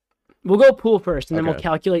one? We'll go pool first, and then we'll Okay.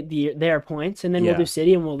 calculate their points, and then we'll do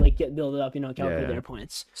City, and we'll build it up, calculate Yeah. their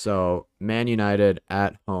points. So Man United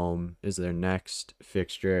at home is their next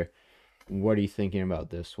fixture. What are you thinking about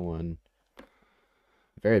this one?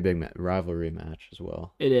 Very big rivalry match as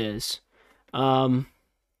well. It is. I'm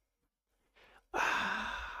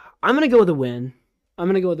gonna go with a win.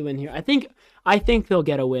 Here. I think they'll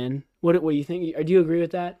get a win. What do you think? Do you agree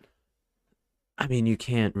with that? I mean, you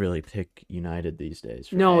can't really pick United these days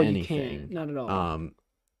for No, anything. you can't. Not at all.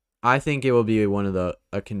 I think it will be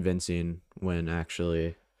a convincing win,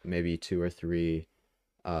 actually. Maybe 2 or 3,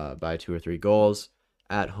 by 2 or 3 goals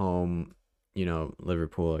at home.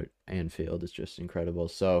 Liverpool or Anfield is just incredible.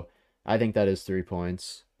 So I think that is 3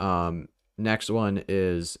 points. Next one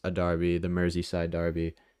is a derby, the Merseyside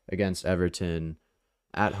derby against Everton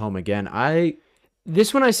at home again.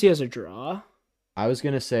 This one I see as a draw. I was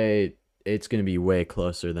gonna say it's gonna be way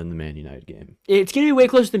closer than the Man United game. It's gonna be way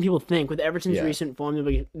closer than people think. With Everton's Yeah. recent form,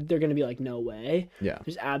 they're gonna be like, no way. Yeah.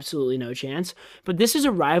 There's absolutely no chance. But this is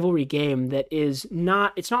a rivalry game that is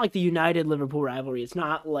not. It's not like the United Liverpool rivalry. It's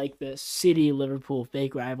not like the City Liverpool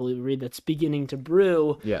fake rivalry that's beginning to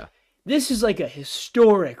brew. Yeah. This is like a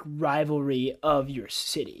historic rivalry of your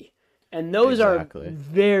city. And those Exactly. are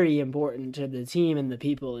very important to the team and the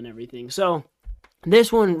people and everything. So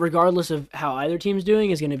this one, regardless of how either team's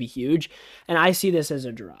doing, is going to be huge. And I see this as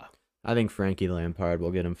a draw. I think Frankie Lampard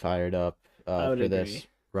will get him fired up for agree. this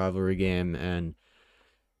rivalry game. And,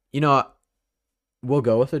 we'll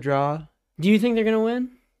go with a draw. Do you think they're going to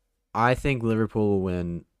win? I think Liverpool will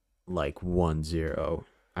win like 1-0.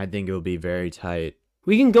 I think it will be very tight.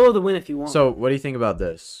 We can go with the win if you want. So what do you think about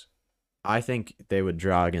this? I think they would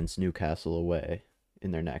draw against Newcastle away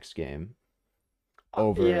in their next game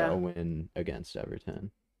over a win against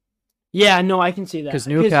Everton. Yeah, no, I can see that. Because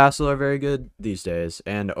Newcastle are very good these days,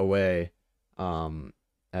 and away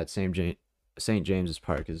at St. James's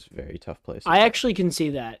Park is a very tough place. I actually can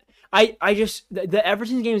see that. The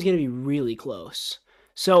Everton game is going to be really close.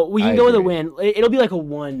 So we can go with a win. It'll be like a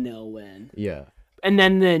 1-0 win. Yeah. And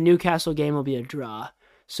then the Newcastle game will be a draw.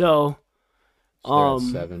 So they're at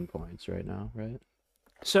 7 points right now, right?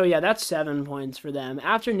 So yeah, that's 7 points for them.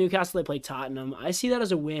 After Newcastle, they play Tottenham. I see that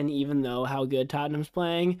as a win, even though how good Tottenham's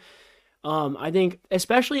playing. I think,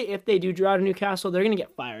 especially if they do draw to Newcastle, they're gonna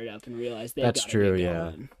get fired up and realize they've got to get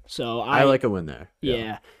going. So I like a win there.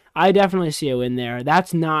 Yeah, I definitely see a win there.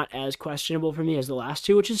 That's not as questionable for me as the last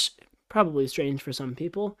two, which is probably strange for some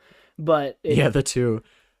people. But the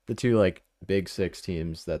two like Big Six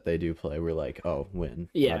teams that they do play, we're like, oh, win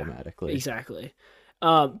automatically. Exactly.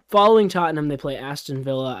 Following Tottenham, they play Aston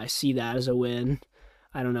Villa. I see that as a win.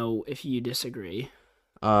 I don't know if you disagree.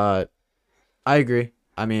 I agree.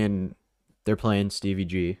 I mean, they're playing Stevie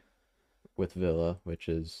G with Villa, which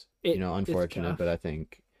is unfortunate, but I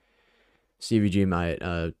think Stevie G might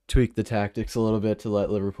tweak the tactics a little bit to let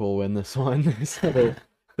Liverpool win this one so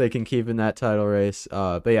they can keep in that title race.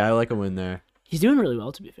 But yeah, I like a win there. He's doing really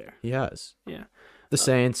well, to be fair. He has. Yeah. The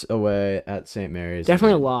Saints away at St. Mary's.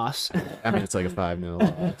 Definitely a loss. I mean, it's like a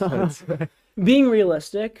 5-0 loss. Being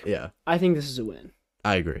realistic, yeah, I think this is a win.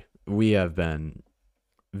 I agree. We have been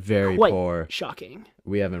very Quite poor. Shocking.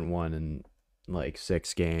 We haven't won in like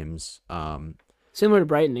 6 games. Similar to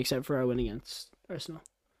Brighton, except for our win against Arsenal.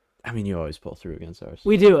 I mean, you always pull through against Arsenal.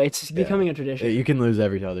 We do. It's becoming a tradition. You can lose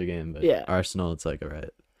every other game, but Arsenal, it's like, all right.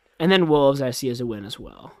 And then Wolves, I see as a win as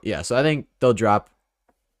well. Yeah, so I think they'll drop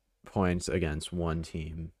points against one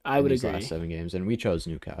team in these agree. last 7 games, and we chose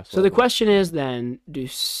Newcastle. So the question is then, do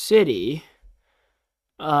City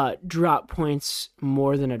drop points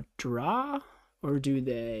more than a draw, or do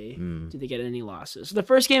they get any losses? So the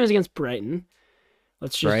first game is against Brighton.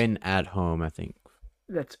 Brighton at home, I think.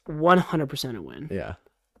 That's 100% a win. Yeah,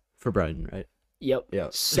 for Brighton, right? Yep.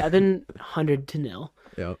 700-0.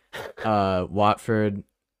 Yep. Watford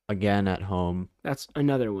again at home. That's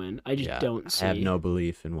another win. I just don't see. I have no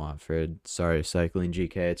belief in Watford. Sorry, cycling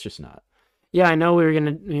GK. It's just not. Yeah, I know we were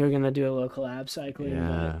gonna do a little collab cycling,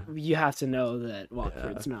 but you have to know that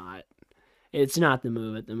Watford's not. It's not the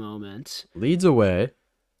move at the moment. Leeds away.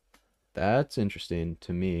 That's interesting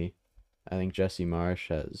to me. I think Jesse Marsh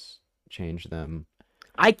has changed them.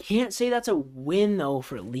 I can't say that's a win though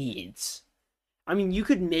for Leeds. I mean, you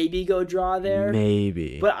could maybe go draw there.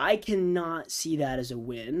 Maybe. But I cannot see that as a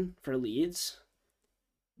win for Leeds.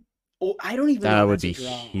 Oh, I don't even That know would if be that's a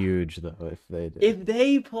draw. huge though if they did. If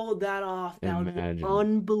they pulled that off, that would be Imagine.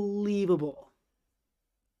 unbelievable.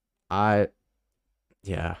 I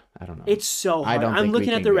don't know. It's so I hard. don't I'm think we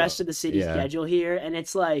looking at can the go. rest of the city Yeah. schedule here, and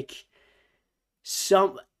it's like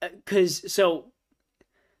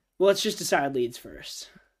let's just decide Leeds first.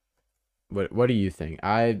 What do you think?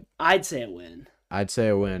 I'd say a win. I'd say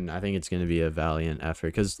a win. I think it's going to be a valiant effort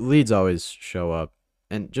because Leeds always show up,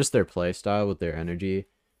 and just their play style with their energy,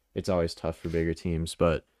 it's always tough for bigger teams.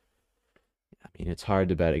 But I mean, it's hard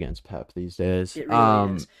to bet against Pep these days. It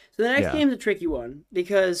really is. So the next yeah. game's a tricky one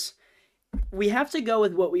because we have to go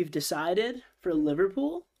with what we've decided for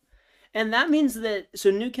Liverpool, and that means that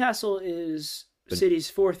Newcastle is City's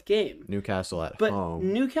fourth game. Newcastle at But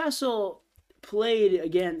home. Newcastle played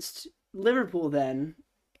against Liverpool then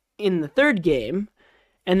in the third game,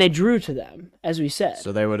 and they drew to them, as we said.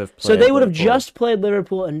 So they would have played. So they would have Liverpool just played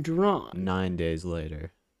Liverpool and drawn. 9 days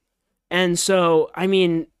later. And so, I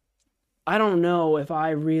mean, I don't know if I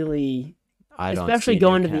really, I don't especially see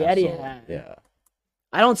going to the Newcastle. Etihad. Yeah.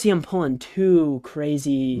 I don't see them pulling too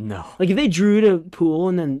crazy. No. Like if they drew to Pool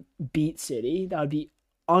and then beat City, that would be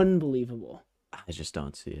unbelievable. I just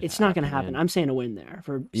don't see it. It's not going to happen. happening. I'm saying a win there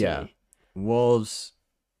for City. Yeah. Wolves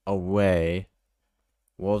away.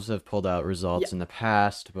 Wolves have pulled out results in the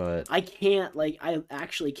past, but I can't, I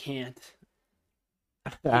actually can't.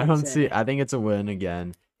 I don't see. I think it's a win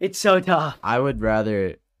again. It's so tough. I would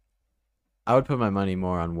put my money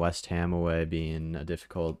more on West Ham away being a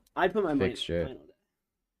difficult I'd put my money fixture. on the final day.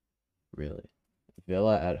 Really.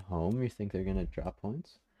 Villa at home, you think they're gonna drop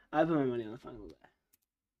points? I'd put my money on the final day.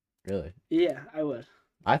 Really? Yeah, I would.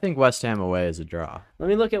 I think West Ham away is a draw. Let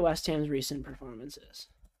me look at West Ham's recent performances.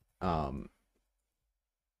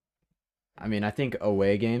 I mean, I think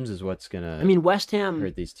away games is what's gonna West Ham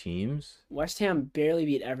hurt these teams. West Ham barely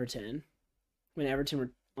beat Everton when Everton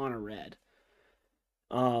were on a red.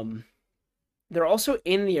 They're also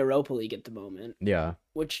in the Europa League at the moment, Yeah.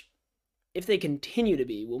 which, if they continue to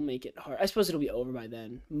be, will make it hard. I suppose it'll be over by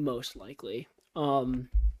then, most likely. They're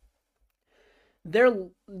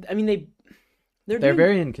They're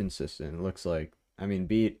very inconsistent, it looks like. I mean,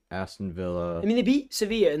 beat Aston Villa. they beat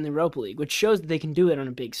Sevilla in the Europa League, which shows that they can do it on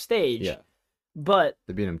a big stage. Yeah. But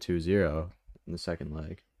They beat them 2-0 in the second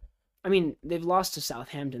leg. they've lost to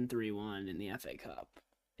Southampton 3-1 in the FA Cup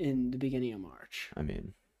in the beginning of March. I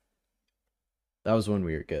mean, that was when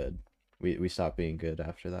we were good. We stopped being good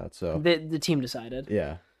after that. So The team decided.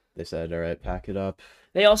 yeah, they said, all right, pack it up.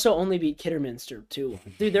 They also only beat Kidderminster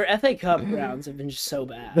 2-1. Dude, their FA Cup rounds have been just so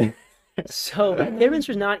bad. So bad.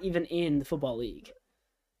 Kidderminster's not even in the Football League.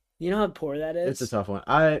 You know how poor that is? It's a tough one.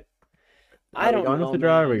 I don't Are we going know, with the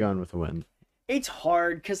draw or are we man. going with the win? It's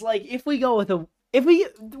hard because, if we go with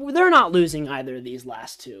they're not losing either of these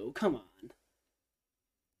last two. Come on.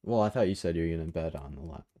 Well, I thought you said you were going to bet on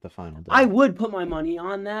the final day. I would put my money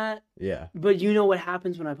on that, Yeah, but you know what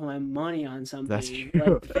happens when I put my money on something that's true.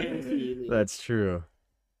 like fantasy league. That's true.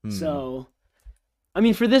 So,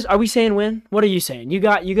 for this, are we saying win? What are you saying? You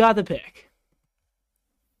got the pick.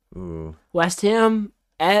 Ooh. West Ham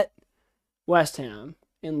at West Ham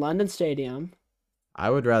in London Stadium. I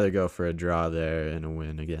would rather go for a draw there and a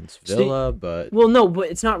win against See- Villa, but Well, no, but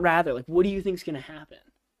it's not rather. What do you think's going to happen?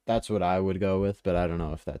 that's what I would go with, but I don't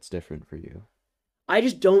know if that's different for you. I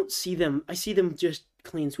just don't see them. I see them just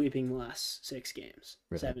clean sweeping the last 6 games,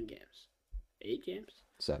 Really? 7 games, 8 games,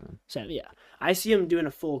 7. 7. Yeah, I see them doing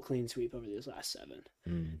a full clean sweep over these last 7.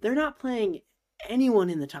 Mm, They're not playing anyone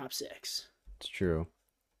in the top 6. it's true.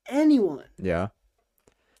 Anyone. Yeah.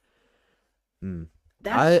 Mm.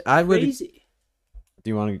 That's I would- crazy. Do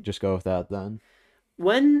you want to just go with that then?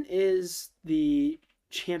 When is the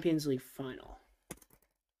Champions League final?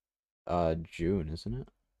 June, isn't it?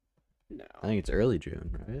 No, I think it's early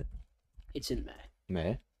June, right? it's in May.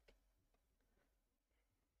 May?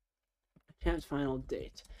 Champions final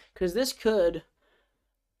date, because this could.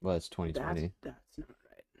 Well, it's 2020. That's not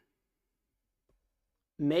right.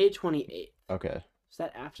 May 28th. Okay. Is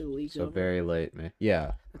that after the league's So over? very late May.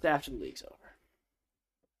 Yeah. That's after the league's over.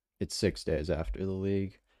 It's 6 days after the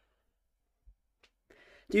league.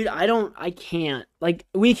 Dude, I can't.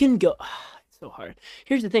 We can go. It's so hard.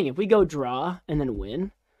 Here's the thing. If we go draw and then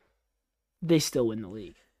win, they still win the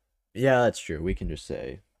league. Yeah, that's true. We can just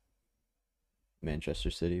say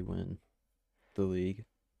Manchester City win the league.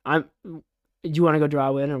 Do you want to go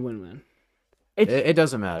draw, win, or win? It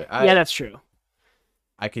doesn't matter. Yeah, that's true.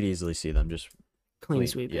 I could easily see them just Clean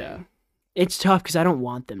sweep. Yeah. It's tough because I don't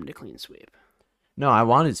want them to clean sweep. No, I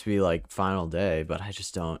want it to be final day, but I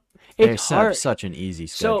just don't. They It's set hard. such an easy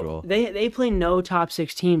schedule. So they play no top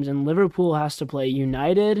 6 teams, and Liverpool has to play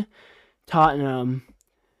United, Tottenham,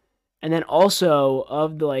 And then also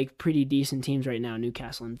of the like pretty decent teams right now,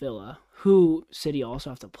 Newcastle and Villa, who City also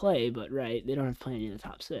have to play, but right, they don't have to play any in the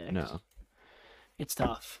top 6. No. It's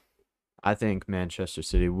tough. I think Manchester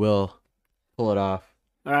City will pull it off.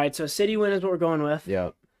 All right, so City win is what we're going with.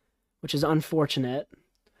 Yep. Which is unfortunate.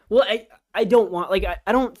 Well, I don't want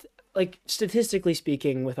I don't like statistically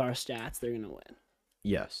speaking with our stats they're gonna win.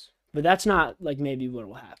 Yes. But that's not like maybe what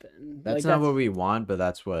will happen. That's like, not what we want, but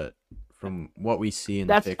that's what from what we see in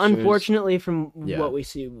the that's fixtures. unfortunately from what we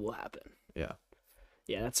see will happen. Yeah.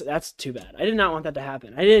 Yeah, that's too bad. I did not want that to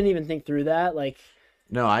happen. I didn't even think through that. Like,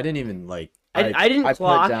 no, I didn't even like. I didn't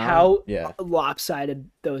clock how yeah. lopsided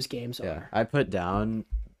those games are. Yeah, I put down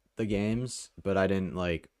the games, but I didn't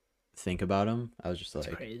like think about them. I was just like,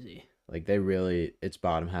 it's crazy. Like they really, it's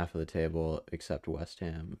bottom half of the table except West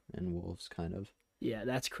Ham and Wolves, kind of. Yeah,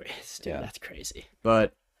 that's crazy. Dude, Yeah, that's crazy.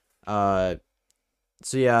 But, so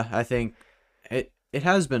yeah, I think it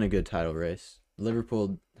has been a good title race.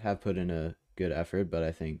 Liverpool have put in a good effort, but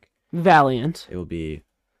I think valiant. It will be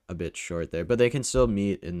a bit short there, but they can still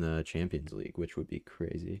meet in the Champions League, which would be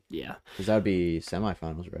crazy. Yeah, because that would be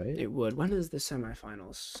semifinals, right? It would. When is the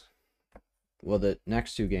semifinals? Well, the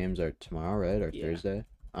next 2 games are tomorrow, right, or Thursday.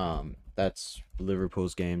 That's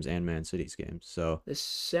Liverpool's games and Man City's games. So the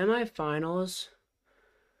semifinals,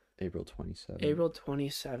 April 27th. April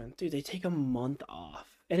 27th. Dude, they take a month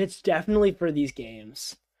off, and it's definitely for these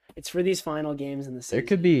games. It's for these final games in the season. There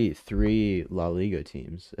could be 3 La Liga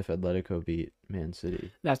teams if Atletico beat Man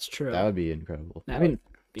City. That's true. That would be incredible. I mean,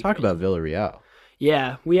 talk crazy. about Villarreal.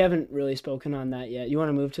 Yeah, we haven't really spoken on that yet. You want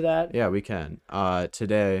to move to that? Yeah, we can.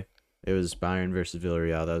 Today, it was Bayern versus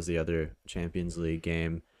Villarreal. That was the other Champions League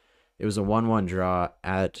game. It was a 1-1 draw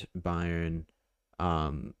at Bayern,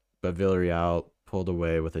 but Villarreal pulled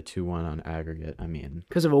away with a 2-1 on aggregate. I mean,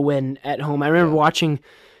 because of a win at home. I remember watching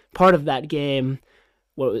part of that game.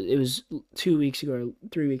 Well, it was 2 weeks ago or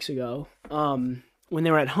 3 weeks ago. When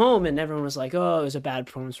they were at home, and everyone was like, "Oh, it was a bad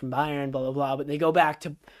performance from Bayern," blah blah blah. But they go back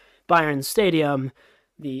to Bayern Stadium,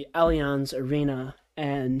 the Allianz Arena,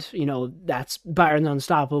 and that's Bayern's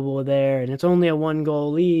unstoppable there, and it's only a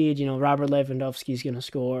 1-goal lead. Robert Lewandowski's gonna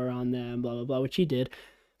score on them, blah blah blah, which he did.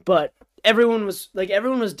 But everyone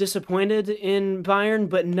was disappointed in Bayern,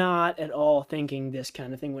 but not at all thinking this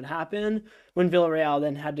kind of thing would happen. When Villarreal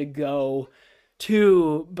then had to go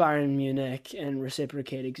to Bayern Munich and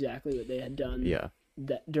reciprocate exactly what they had done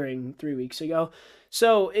during 3 weeks ago.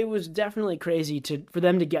 So it was definitely crazy for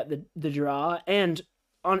them to get the draw, and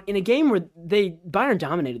in a game where Bayern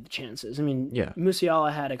dominated the chances. I mean,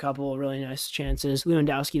 Musiala had a couple really nice chances.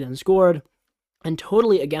 Lewandowski then scored, and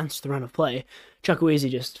totally against the run of play, Chukwueze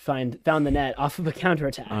just found the net off of a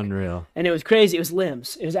counterattack. Unreal. And it was crazy. It was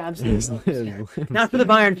limbs. It was absolutely limbs. Not for the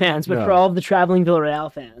Bayern fans, but for all of the traveling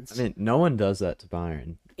Villarreal fans. I mean, no one does that to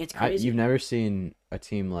Bayern. It's crazy. You've never seen a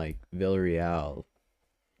team like Villarreal,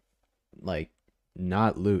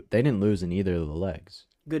 not lose. They didn't lose in either of the legs.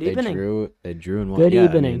 Good evening. They drew in one. Good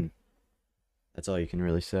evening. I mean, that's all you can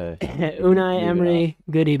really say. Unai Emery,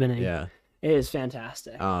 good evening. Yeah. It is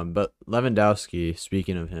fantastic. But Lewandowski,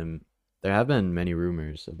 speaking of him, there have been many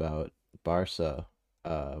rumors about Barca.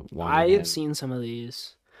 I have seen some of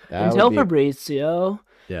these. That Until Fabrizio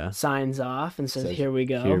Yeah. signs off and says, "Here we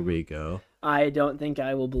go." Here we go. I don't think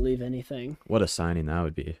I will believe anything. What a signing that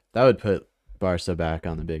would be. That would put Barca back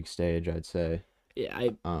on the big stage, I'd say. Yeah,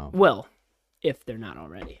 well, if they're not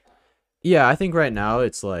already. Yeah, I think right now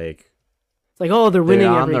it's like oh, they're winning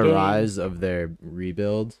every game. They're on the rise of their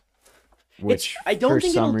rebuild, which I don't for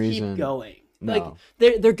think some it'll reason, keep going. No.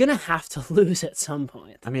 Like they're gonna have to lose at some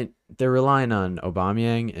point. I mean, they're relying on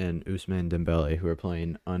Aubameyang and Ousmane Dembele, who are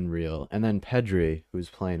playing unreal, and then Pedri,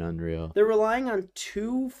 who's playing unreal. They're relying on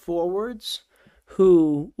 2 forwards,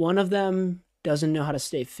 who one of them doesn't know how to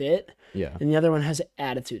stay fit, and the other one has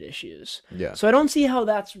attitude issues. Yeah. So I don't see how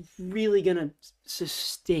that's really gonna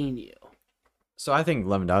sustain you. So I think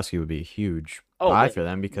Lewandowski would be a huge buy for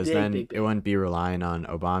them because then big. It wouldn't be relying on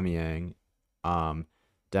Aubameyang.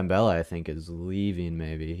 Dembele, I think, is leaving.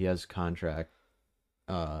 Maybe he has contract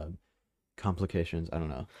complications. I don't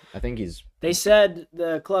know. I think he's. They said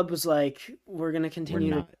the club was like, "We're gonna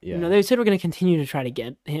continue." They said we're gonna continue to try to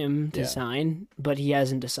get him to sign, but he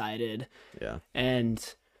hasn't decided. Yeah.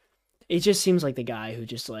 And it just seems like the guy who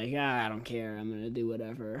just like, I don't care. I'm gonna do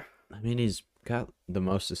whatever. I mean, he's got the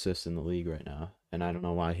most assists in the league right now, and I don't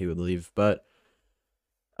know why he would leave, but.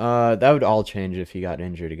 That would all change if he got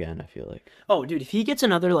injured again, I feel like. Oh, dude, if he gets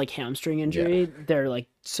another hamstring injury, they're like,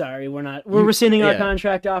 sorry, we're rescinding our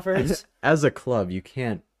contract offers. As a club, you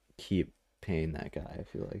can't keep paying that guy, I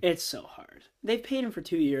feel like. It's so hard. They've paid him for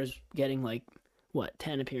 2 years, getting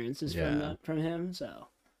 10 appearances from him, so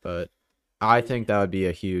but I think that would be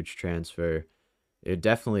a huge transfer. It would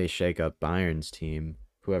definitely shake up Bayern's team,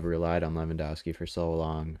 whoever relied on Lewandowski for so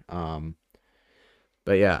long.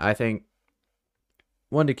 But yeah, I think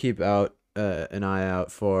one to keep out an eye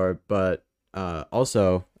out for, but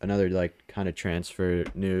also another like kind of transfer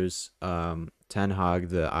news. Ten Hag,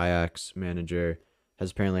 the Ajax manager,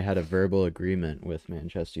 has apparently had a verbal agreement with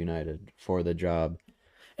Manchester United for the job.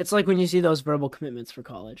 It's like when you see those verbal commitments for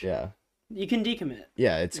college. Yeah. You can decommit.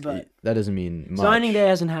 Yeah, but that doesn't mean much. Signing day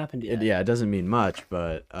hasn't happened yet. It doesn't mean much,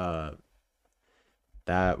 but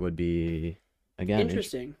that would be again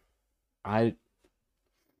interesting. I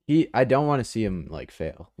don't want to see him like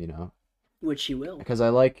fail, you know. Which he will. Because I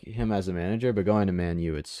like him as a manager, but going to Man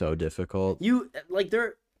U, it's so difficult. You like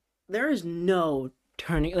there is no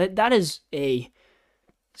turning. That is a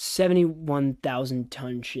 71,000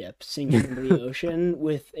 ton ship sinking into the ocean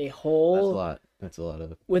with a hole. That's a lot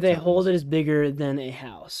of. With a hole that is bigger than a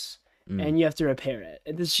house, and you have to repair it.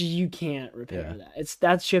 You can't repair that.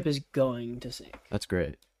 That ship is going to sink. That's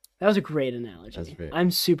great. That was a great analogy. That's great. I'm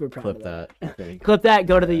super proud of that. Clip that. Clip that.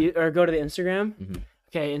 Go to the Instagram. Mm-hmm.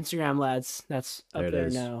 Okay, Instagram lads. That's up there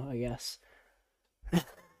now, I guess.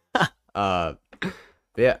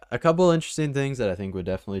 Yeah, a couple interesting things that I think would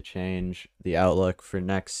definitely change the outlook for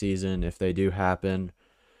next season if they do happen.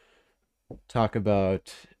 Talk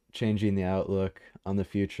about changing the outlook on the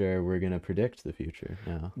future. We're gonna predict the future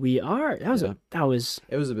now. We are. It was a bit. That was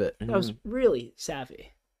really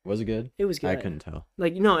savvy. Was it good? It was good. I couldn't tell.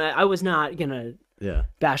 Like, no, I was not gonna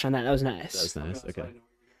bash on that. That was nice. That was nice. Okay.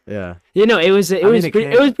 Yeah. You know, it was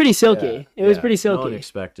pretty silky. It was pretty silky. No one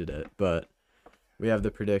expected it, but we have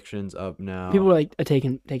the predictions up now. People were like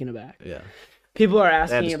taken aback. Yeah. People are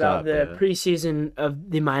asking about the preseason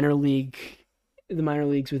of the minor leagues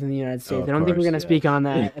within the United States. I don't think we're gonna speak on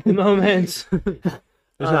that at the moment. There's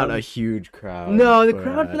not a huge crowd. No, the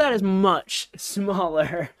crowd for that is much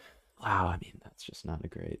smaller. Wow, I mean that's just not a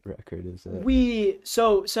great record, is it?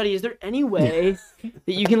 So Suddy, is there any way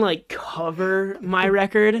that you can like cover my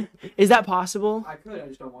record? Is that possible? I could, I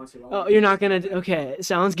just don't want to. Oh, you're not gonna. Okay,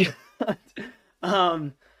 sounds good.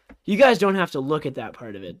 You guys don't have to look at that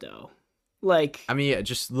part of it though. Like, I mean, yeah,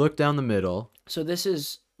 just look down the middle. So this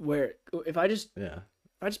is where if I just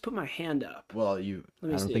put my hand up. Well, I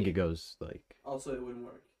don't think it goes like. Also, it wouldn't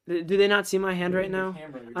work. Do they not see my hand right now?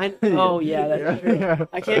 Oh yeah, that's true.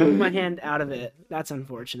 I can't move my hand out of it. That's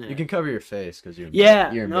unfortunate. You can cover your face because you're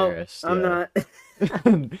embarrassed. embarrassed. I'm not.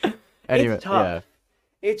 Anyway, it's tough.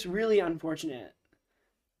 It's really unfortunate.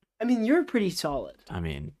 I mean, you're pretty solid. I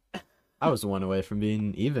mean, I was one away from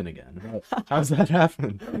being even again. How's that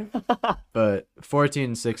happen? But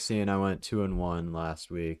 14-16, I went 2-1 last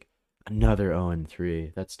week. Another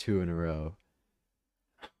 0-3. That's 2 in a row.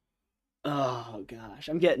 Oh gosh,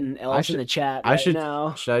 I'm getting L's in the chat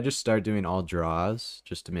now. Should I just start doing all draws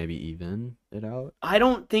just to maybe even it out? I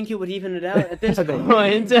don't think it would even it out at this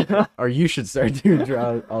point. Or you should start doing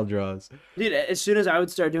all draws. Dude, as soon as I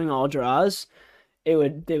would start doing all draws, they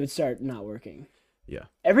would start not working. Yeah.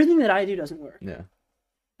 Everything that I do doesn't work. Yeah.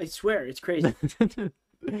 I swear, it's crazy.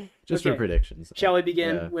 Just for predictions. Shall we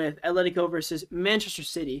begin with Atletico versus Manchester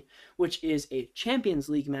City, which is a Champions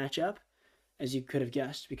League matchup, as you could have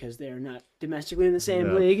guessed, because they are not domestically in the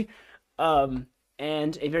same league,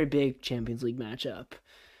 and a very big Champions League matchup.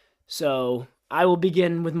 So I will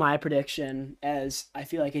begin with my prediction, as I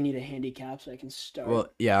feel like I need a handicap so I can start. Well,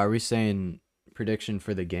 yeah, are we saying prediction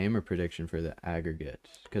for the game or prediction for the aggregate?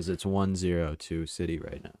 Because it's 1-0 to City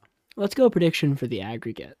right now. Let's go prediction for the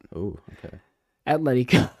aggregate. Oh, okay.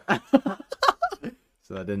 Atletico.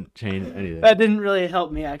 So that didn't change anything. That didn't really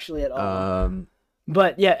help me actually at all.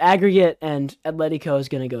 But yeah, aggregate and Atletico is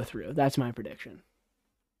going to go through. That's my prediction.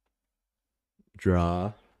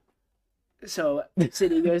 Draw. So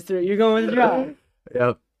City goes through. You're going with the draw.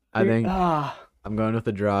 Yep. I think I'm going with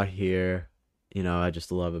the draw here. You know, I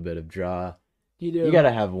just love a bit of draw. You do. You got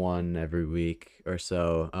to have one every week or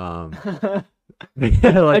so. A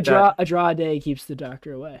draw a day keeps the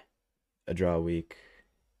doctor away. A draw week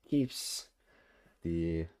keeps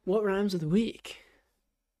the. What rhymes with week?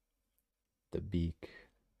 The beak.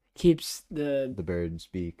 Keeps the bird's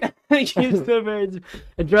beak. Keeps the birds.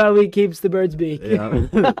 A draw week keeps the bird's beak. Yeah.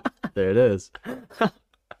 There it is.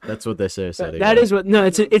 That's what they say. That is what. No,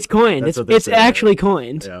 it's coined. It's actually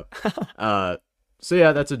coined. Yeah. So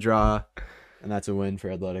yeah, that's a draw, and that's a win for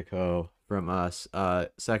Atletico from us.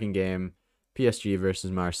 Second game, PSG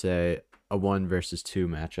versus Marseille, a 1-2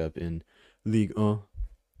 matchup in Ligue 1.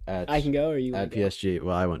 I can go, or you? At PSG. Go?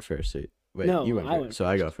 Well, I went first. So wait, no, you went I first. So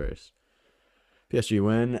I go first. PSG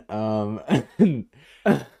win.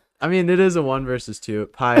 I mean, it is a 1 versus 2.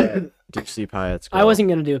 Pyatt, did you see Pyatt's goal? I wasn't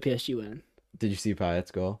gonna do a PSG win. Did you see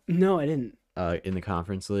Pyatt's goal? No, I didn't. In the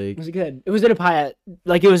Conference It League? was good. It was at a Pyatt,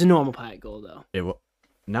 like it was a normal Pyatt goal though.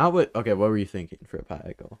 Okay, what were you thinking for a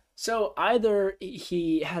Pyatt goal? So either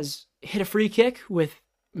he has hit a free kick with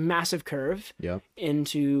massive curve Yep.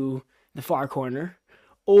 into the far corner,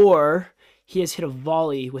 or he has hit a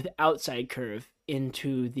volley with outside curve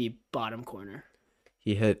into the bottom corner.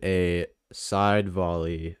 He hit a side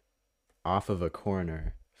volley off of a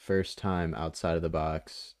corner, first time outside of the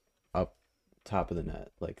box, up top of the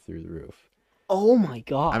net, like through the roof. Oh my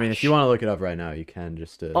gosh. I mean, if you want to look it up right now, you can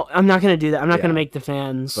just to. Oh, I'm not gonna do that. I'm not Yeah. gonna make the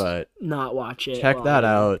fans But not watch it. check that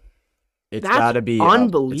out. It's That's got to be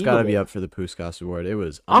unbelievable. It's got to be up for the Puskas Award. It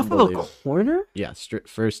was Off of a unbelievable. corner? Yeah,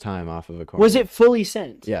 first time off of a corner. Was it fully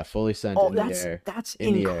sent? Yeah, fully sent Oh, in the air. that's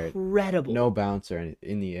In the air. incredible. No bounce or anything.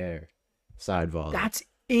 In the air. Side volley. That's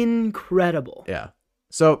incredible. Yeah.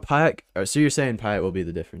 So so you're saying Pyatt will be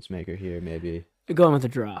the difference maker here, maybe? Going with a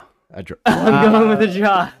draw. A draw. I'm going with a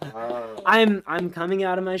draw. I'm coming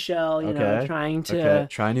out of my shell, you know, Okay. trying to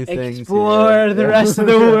Try new things. explore here. the rest of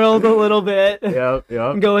the world a little bit. Yep.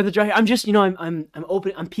 Go with the draw. I'm just, I'm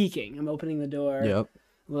open. I'm peeking. I'm opening the door Yep.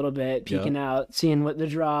 a little bit, peeking out, seeing what the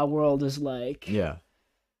draw world is like. Yeah.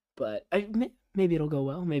 But maybe it'll go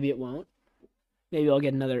well. Maybe it won't. Maybe I'll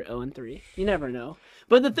get another 0-3. You never know.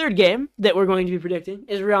 But the third game that we're going to be predicting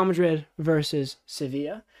is Real Madrid versus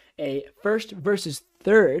Sevilla, a first versus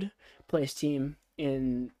third place team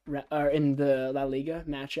in the La Liga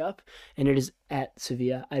matchup, and it is at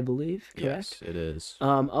Sevilla, I believe. Correct? Yes, it is.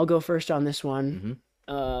 I'll go first on this one.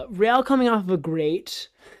 Mm-hmm. Real coming off of a great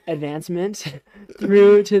advancement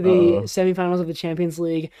through to the semifinals of the Champions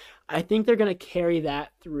League. I think they're going to carry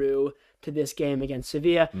that through to this game against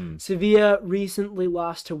Sevilla. Sevilla recently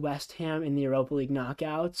lost to West Ham in the Europa League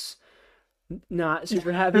knockouts. Not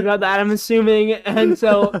super happy about that, I'm assuming. And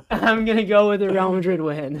so I'm going to go with a Real Madrid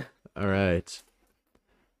win. All right.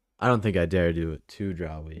 I don't think I dare do a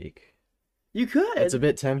 2-draw week. You could. It's a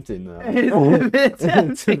bit tempting, though. It's a bit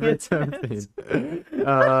tempting. It's a bit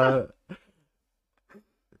tempting.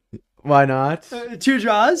 Why not? 2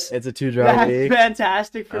 draws? It's a 2-draw That's week.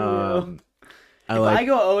 fantastic for you. I If I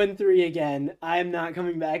go 0-3 again, I am not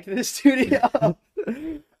coming back to the studio.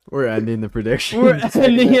 We're ending the prediction. We're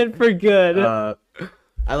ending it for good. I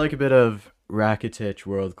like a bit of Rakitic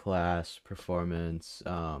world class performance.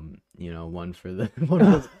 One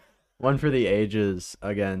for the ages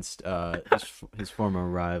against his former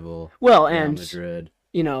rival. Well, Real and Madrid.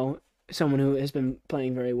 Someone who has been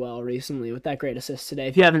playing very well recently with that great assist today.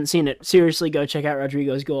 If you haven't seen it, seriously go check out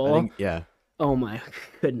Rodrigo's goal. Oh my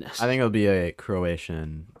goodness. I think it'll be a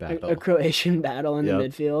Croatian battle. A Croatian battle in the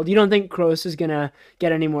midfield. You don't think Kroos is gonna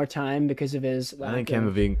get any more time because of his lack I think of...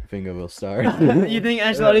 Camavinga will start. You think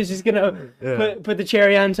Ancelotti's just gonna put the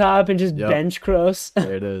cherry on top and just bench Kroos?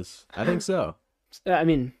 There it is. I think so. I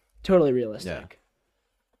mean, totally realistic.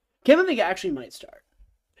 Camavinga actually might start.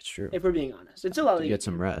 It's true. If we're being honest. It's a lot to get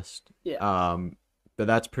some rest. Yeah. But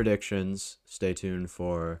that's predictions. Stay tuned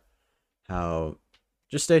for how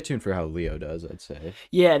Leo does, I'd say.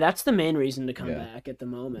 Yeah, that's the main reason to come back at the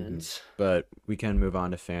moment. Mm-hmm. But we can move on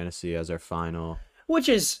to fantasy as our final. Which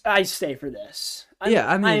is, I stay for this.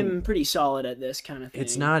 I'm pretty solid at this kind of thing.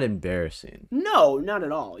 It's not embarrassing. No, not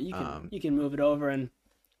at all. You can move it over and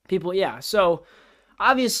people, So,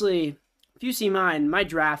 obviously, if you see mine, my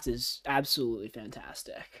draft is absolutely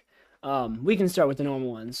fantastic. We can start with the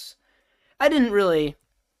normal ones. I don't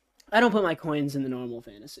put my coins in the normal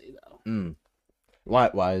fantasy, though.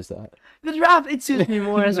 Why is that? The draft, it suits me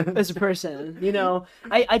more as a person.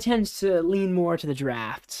 I tend to lean more to the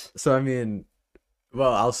draft. So,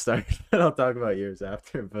 I'll start, and I'll talk about yours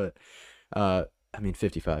after, but,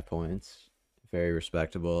 55 points. Very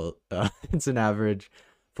respectable. It's an average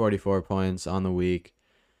 44 points on the week.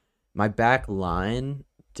 My back line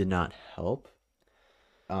did not help.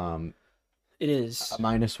 It is.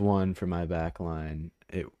 -1 for my back line.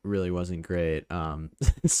 It really wasn't great.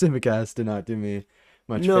 Simicast did not do me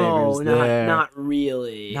much favors there. Not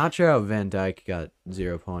really. Not sure how Van Dijk got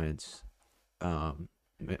 0 points.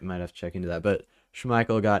 Might have to check into that. But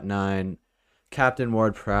Schmeichel got 9. Captain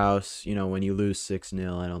Ward-Prowse, when you lose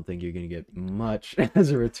 6-0, I don't think you're going to get much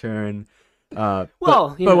as a return. But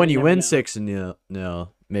when you win 6-0,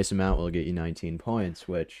 Mason Mount will get you 19 points,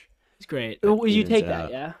 which... It's great. Will you take that,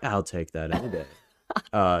 out. yeah? I'll take that any day.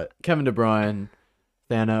 Kevin De Bruyne,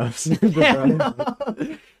 Thanos.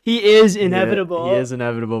 He is inevitable. He is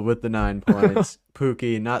inevitable with the 9 points.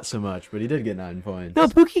 Pookie, not so much, but he did get 9 points. No,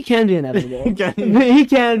 Pookie can be inevitable. He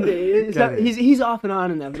can be. He's off and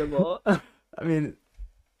on inevitable.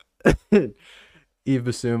 Eve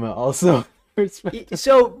Basuma also.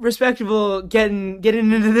 So respectable, getting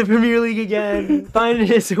into the Premier League again, finding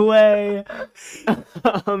his way.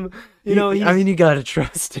 You gotta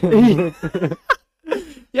trust him.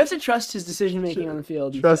 You have to trust his decision making on the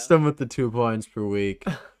field. Trust him with the 2 points per week.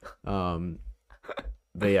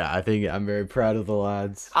 But yeah, I think I'm very proud of the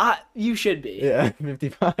lads. You should be. Yeah,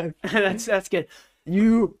 55. That's good.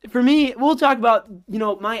 For me, we'll talk about,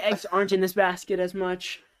 my eggs aren't in this basket as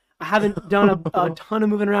much. I haven't done a ton of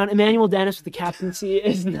moving around. Emmanuel Dennis with the captaincy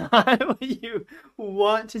is not what you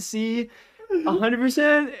want to see.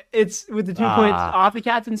 100%. It's with the 2 points off the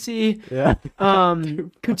captaincy. Yeah.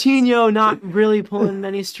 Coutinho not really pulling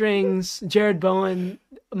many strings. Jared Bowen,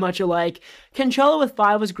 much alike. Cancelo with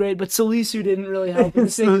 5 was great, but Salisu didn't really help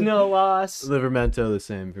with the 6-0 loss. Livermento the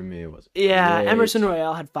same for me. It was Yeah, great. Emerson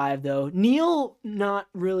Royale had 5 though. Neil not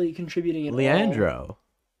really contributing at all.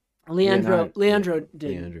 Leandro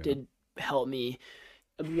did help me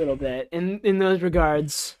a little bit in those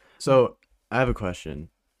regards. So I have a question.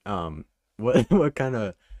 What kind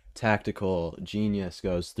of tactical genius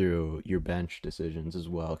goes through your bench decisions as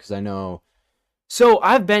well? Because I know. So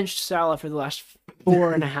I've benched Salah for the last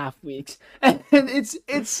 4.5 weeks, and it's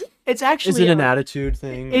actually. Is it an attitude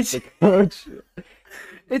thing? It's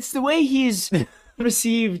the way he's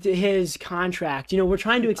received his contract. We're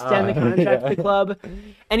trying to extend the contract to the club,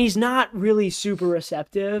 and he's not really super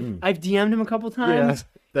receptive. I've DM'd him a couple times.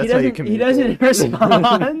 Yeah, he doesn't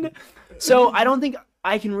respond. So I don't think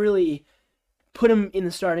I can really put him in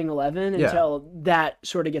the starting 11 until that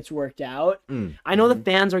sort of gets worked out. I know the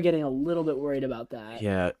fans are getting a little bit worried about that.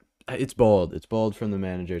 Yeah, it's bold. It's bold from the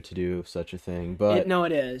manager to do such a thing, but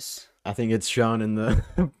it is. I think it's shown in the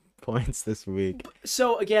points this week.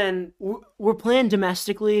 So again, we're playing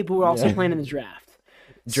domestically, but we're also playing in the draft.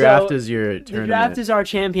 Draft is your tournament. The draft is our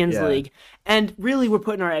Champions League, and really we're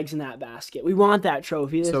putting our eggs in that basket. We want that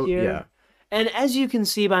trophy this year. Yeah. And as you can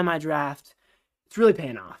see by my draft, it's really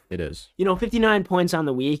paying off. It is. 59 points on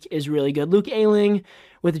the week is really good. Luke Ayling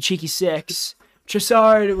with a cheeky 6.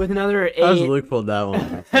 Trossard with another 8. How's Luke pulled that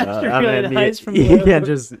one? That's really nice from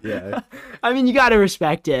Luke. I mean, you got to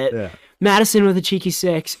respect it. Yeah. Madison with a cheeky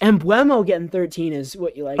 6. And Buemo getting 13 is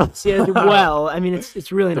what you like to see as well. I mean,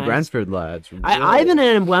 it's really nice. The Brentford lads. Really. Ivan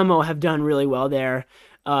and Buemo have done really well there.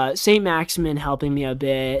 St. Maximin helping me a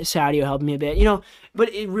bit. Sadio helping me a bit.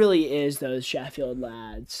 But it really is those Sheffield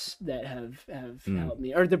lads that have helped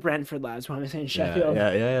me. Or the Brentford lads, why am I saying Sheffield?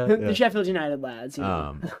 Yeah. The Sheffield United lads.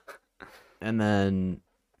 And then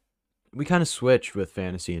we kind of switched with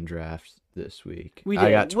fantasy and draft this week. We did.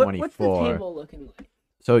 I got 24. What's the table looking like?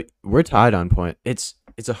 So we're tied on point. It's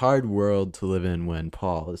a hard world to live in when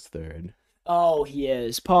Paul is third. Oh, he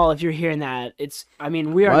is. Paul, if you're hearing that,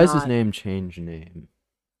 we are Why is his name change name?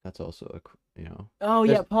 That's also Oh,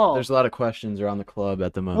 yeah, Paul. There's a lot of questions around the club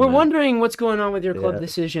at the moment. We're wondering what's going on with your club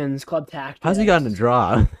decisions, club tactics. How's he gotten a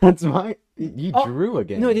draw? That's he drew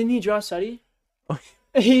again. No, didn't he draw Suddy?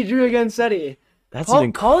 He drew against Suddy. That's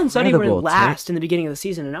Paul and Suddy were last in the beginning of the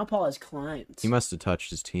season, and now Paul has climbed. He must have touched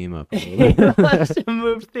his team up a little bit. He must have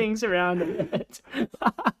moved things around a bit.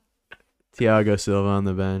 Thiago Silva on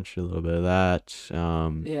the bench, a little bit of that.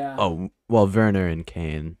 Oh, well, Werner and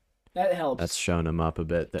Kane. That helps. That's shown him up a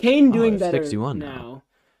bit. Kane doing better 61 now.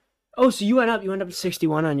 Oh, so you went up to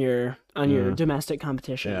 61 on your domestic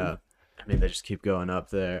competition. Yeah. I mean, they just keep going up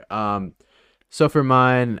there. So for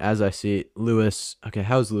mine, as I see, Lewis. Okay,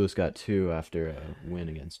 how's Lewis got 2 after a win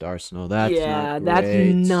against Arsenal? That's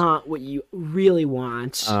not what you really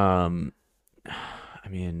want. I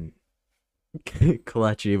mean,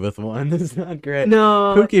 Kelechi with 1 is not great.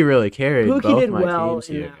 No, Pookie really carried both did my well teams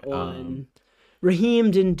here. That one. Raheem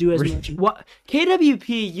didn't do as much. What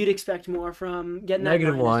KWP you'd expect more from getting that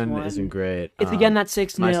 -1 isn't great. It's again that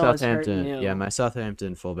 6-0 my is Southampton, hurting you. my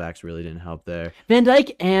Southampton fullbacks really didn't help there. Van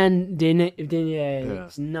Dijk and Digne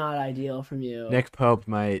is not ideal from you. Nick Pope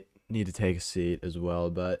might need to take a seat as well,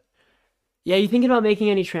 but yeah, you thinking about making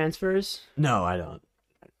any transfers? No, I don't.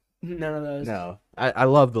 None of those. No, I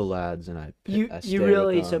love the lads, and I you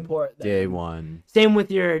really support them. Day one. Same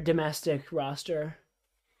with your domestic roster.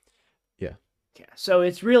 Yeah. Yeah. So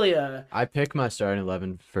it's really I pick my starting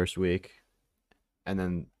 11 first week, and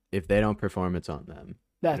then if they don't perform, it's on them.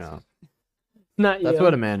 That's not you. That's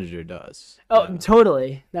what a manager does. Oh,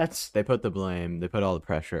 totally. They put the blame. They put all the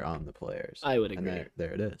pressure on the players. I would agree. And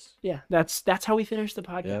there it is. Yeah, that's how we finish the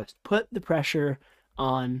podcast. Yep. Put the pressure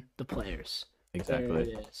on the players. Exactly.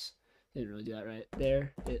 There it is. Didn't really do that right.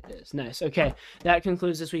 There it is. Nice. Okay, that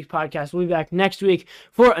concludes this week's podcast. We'll be back next week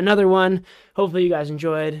for another one. Hopefully you guys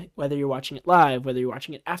enjoyed, whether you're watching it live, whether you're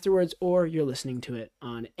watching it afterwards, or you're listening to it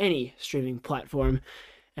on any streaming platform.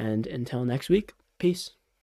 And until next week, Peace.